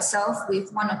identified yourself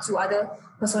with one or two other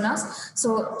personas.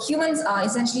 So humans are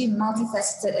essentially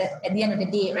multifaceted at the end of the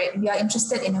day, right? We are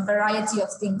interested in a variety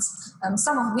of things,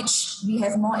 some of which we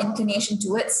have more inclination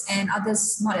towards and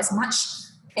others not as much.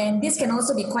 And this can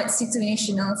also be quite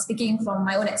situational, speaking from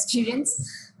my own experience.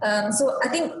 So I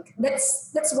think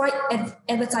that's why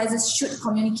advertisers should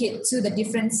communicate to the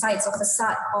different sides of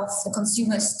facade of the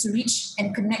consumers to reach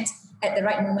and connect at the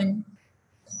right moment.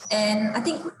 And I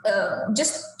think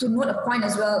just to note a point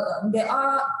as well, there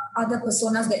are other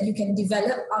personas that you can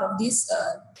develop out of this.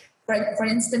 For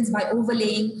instance, by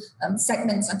overlaying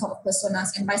segments on top of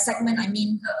personas. And by segment, I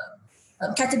mean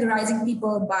categorizing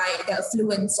people by their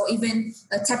affluence, or even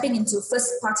tapping into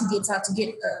first-party data to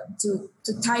get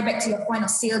to tie back to your point of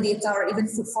sale data or even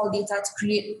footfall data to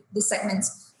create the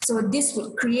segments. So this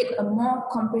would create a more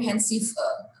comprehensive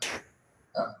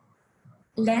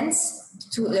lens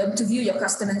to view your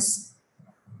customers.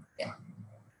 Yeah.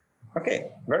 Okay,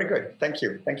 very good. Thank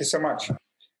you. Thank you so much.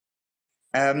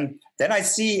 Then I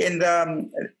see in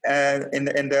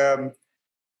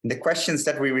the questions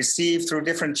that we receive through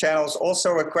different channels,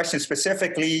 also a question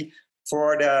specifically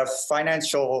for the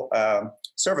financial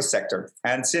service sector.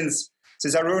 And since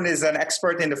Arun is an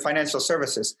expert in the financial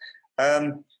services,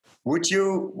 would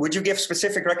you give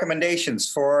specific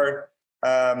recommendations for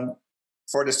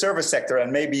the service sector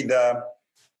and maybe the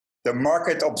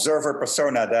market observer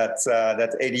persona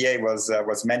that ADA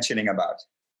was mentioning about?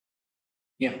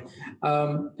 Yeah,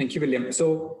 thank you, William.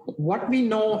 So what we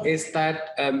know is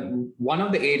that one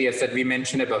of the areas that we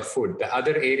mentioned about food, the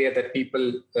other area that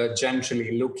people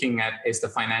generally looking at is the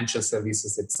financial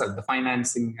services itself, the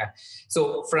financing.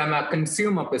 So from a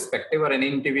consumer perspective or an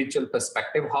individual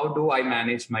perspective, how do I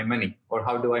manage my money or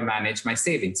how do I manage my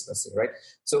savings, right?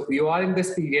 So you are in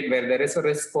this period where there is a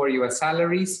risk for your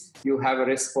salaries, you have a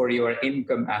risk for your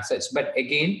income assets. But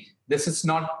again, this is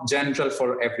not general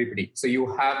for everybody. So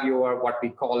you have your, what we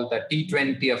call the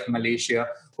T20 of Malaysia,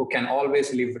 who can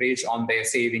always leverage on their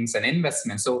savings and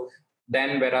investments. So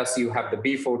then, whereas you have the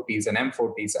B40s and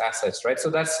M40s assets, right? So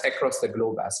that's across the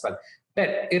globe as well.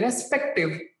 But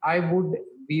irrespective,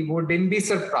 we wouldn't be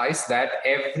surprised that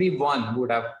everyone would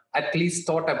have at least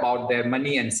thought about their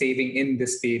money and saving in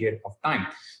this period of time.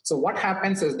 So what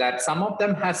happens is that some of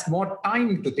them has more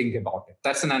time to think about it.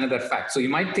 That's another fact. So you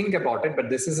might think about it, but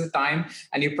this is a time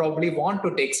and you probably want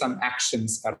to take some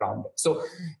actions around it. So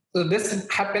this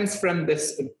happens from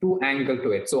this two angle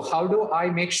to it. So how do I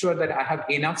make sure that I have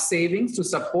enough savings to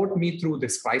support me through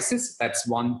this crisis? That's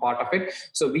one part of it.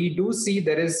 So we do see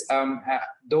there is,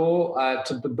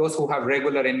 to those who have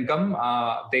regular income,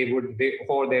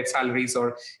 or their salaries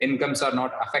or incomes are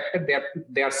not affected,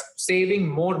 they are saving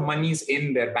more monies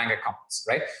in their bank accounts,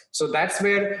 right? So that's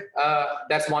where,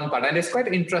 that's one part. And it's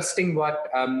quite interesting what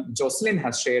Jocelyn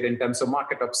has shared in terms of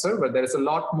Market Observer. There is a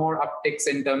lot more upticks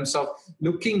in terms of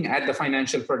looking at the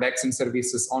financial products and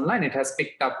services online. It has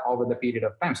picked up over the period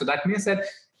of time. So that means that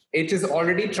it is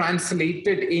already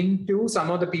translated into some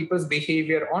of the people's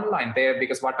behavior online there,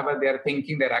 because whatever they're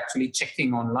thinking, they're actually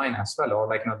checking online as well,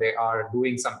 or they are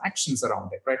doing some actions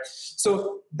around it, right?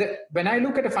 So when I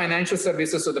look at the financial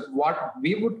services, so that what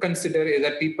we would consider is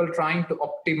that people trying to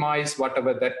optimize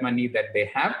whatever that money that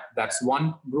they have. That's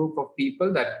one group of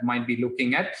people that might be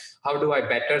looking at how do I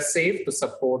better save to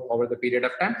support over the period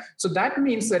of time. So that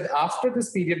means that after this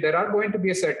period, there are going to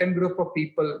be a certain group of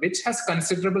people which has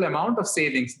considerable amount of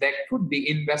savings that could be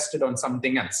invested on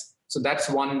something else. So that's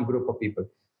one group of people.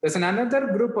 There's another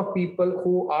group of people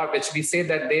which we say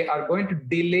that they are going to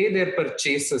delay their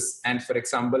purchases. And for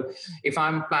example, if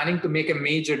I'm planning to make a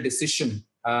major decision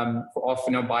of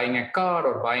buying a car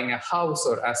or buying a house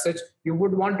or as such, you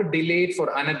would want to delay it for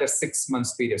another 6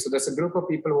 months period. So there's a group of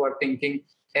people who are thinking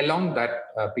along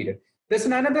that period. There's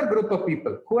another group of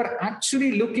people who are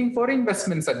actually looking for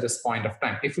investments at this point of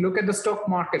time. If you look at the stock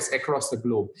markets across the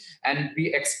globe, and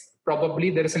we probably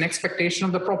there is an expectation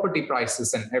of the property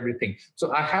prices and everything.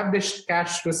 So I have this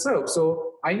cash reserve.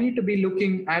 So I need to be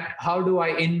looking at how do I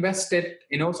invest it,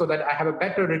 so that I have a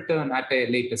better return at a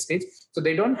later stage. So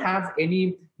they don't have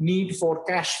any need for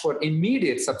cash for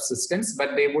immediate subsistence,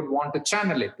 but they would want to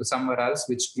channel it to somewhere else,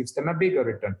 which gives them a bigger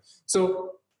return.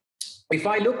 So if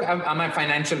I look, I'm a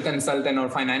financial consultant or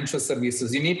financial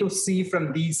services, you need to see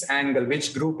from these angle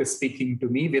which group is speaking to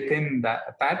me within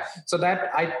that so that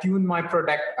I tune my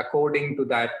product according to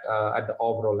that at the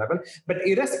overall level. But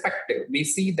irrespective, we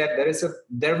see that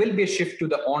there will be a shift to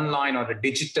the online or the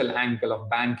digital angle of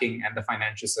banking and the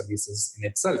financial services in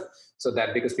itself. So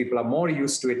that because people are more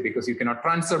used to it, because you cannot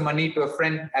transfer money to a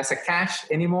friend as a cash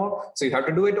anymore. So you have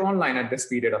to do it online at this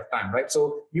period of time, right?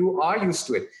 So you are used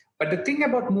to it. But the thing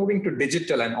about moving to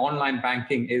digital and online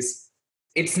banking is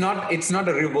it's not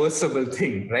a reversible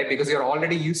thing, right? Because you're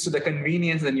already used to the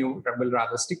convenience, then you will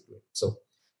rather stick to it. So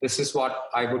this is what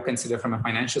I would consider from a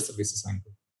financial services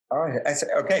angle. All right.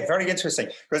 Okay, very interesting.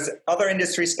 Because other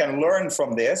industries can learn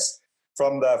from this,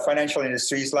 from the financial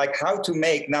industries, like how to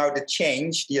make now the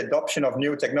change, the adoption of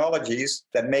new technologies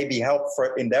that may be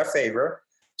helpful in their favor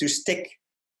to stick.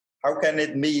 How can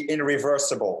it be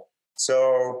irreversible?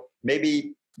 So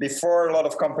maybe before, a lot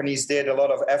of companies did a lot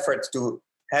of effort to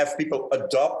have people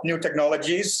adopt new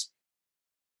technologies.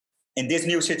 In this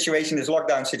new situation, this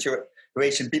lockdown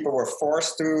situation, people were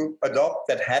forced to adopt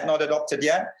that had not adopted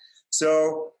yet.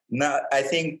 So now I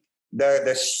think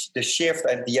the shift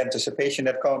and the anticipation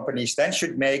that companies then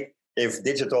should make, if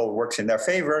digital works in their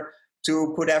favor,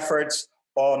 to put efforts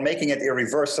on making it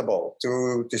irreversible,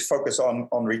 to focus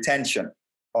on retention,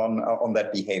 on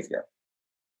that behavior.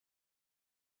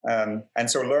 And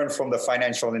so learn from the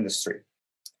financial industry.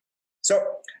 So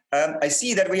I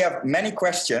see that we have many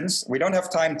questions. We don't have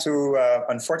time to,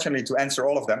 unfortunately, to answer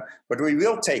all of them, but we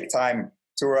will take time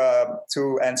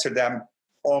to answer them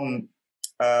online.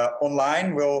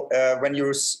 We'll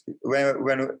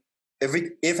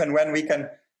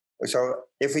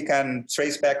if we can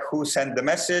trace back who sent the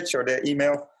message or the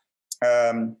email.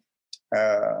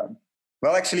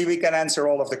 Well, actually, we can answer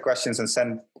all of the questions and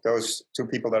send those to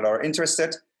people that are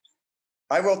interested.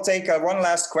 I will take one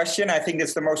last question. I think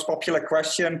it's the most popular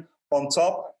question on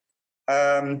top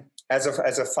as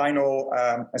a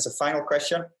final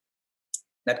question.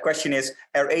 That question is: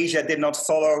 AirAsia did not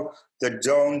follow the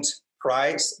don't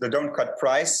cut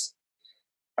price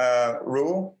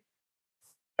rule.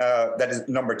 That is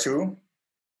number 2.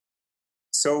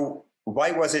 So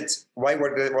why was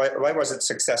it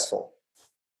successful?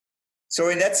 So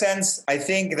in that sense, I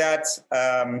think that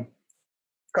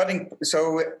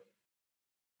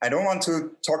I don't want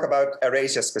to talk about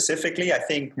AirAsia specifically. I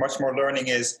think much more learning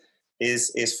is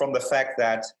from the fact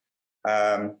that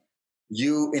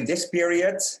in this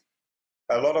period,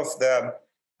 a lot of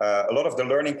the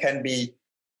learning can be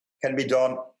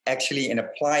done actually in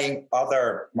applying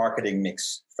other marketing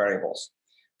mix variables.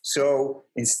 So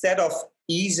instead of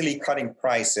easily cutting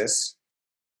prices,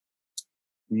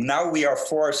 now we are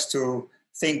forced to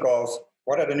think of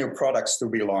what are the new products to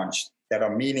be launched that are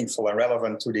meaningful and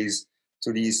relevant to this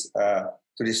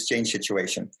change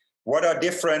situation. What are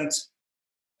different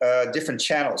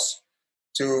channels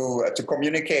to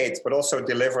communicate, but also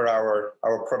deliver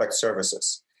our product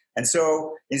services? And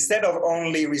so instead of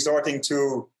only resorting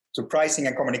to pricing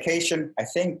and communication, I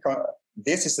think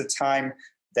this is the time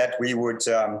that we would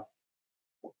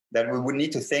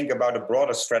need to think about a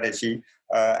broader strategy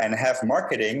and have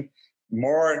marketing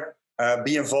more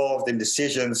be involved in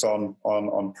decisions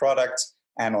on product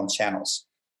and on channels,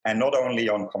 and not only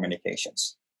on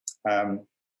communications.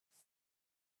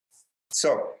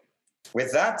 So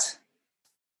with that,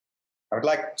 I would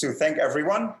like to thank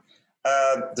everyone,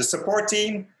 the support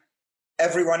team,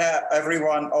 everyone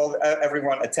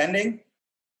attending,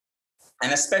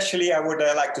 and especially I would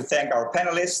like to thank our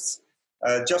panelists,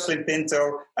 Jocelyn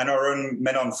Pinto and Arun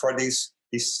Menon, for these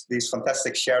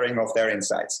fantastic sharing of their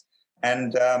insights.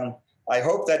 And I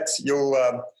hope that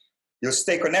you'll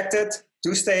stay connected.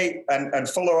 Do stay and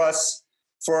follow us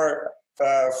for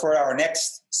our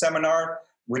next seminar,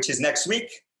 which is next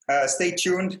week. Stay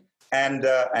tuned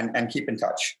and keep in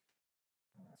touch.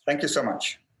 Thank you so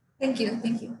much. Thank you.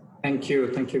 Thank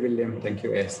you, William. Thank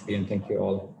you, ASB, and thank you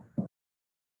all.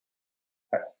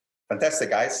 Fantastic,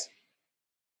 guys.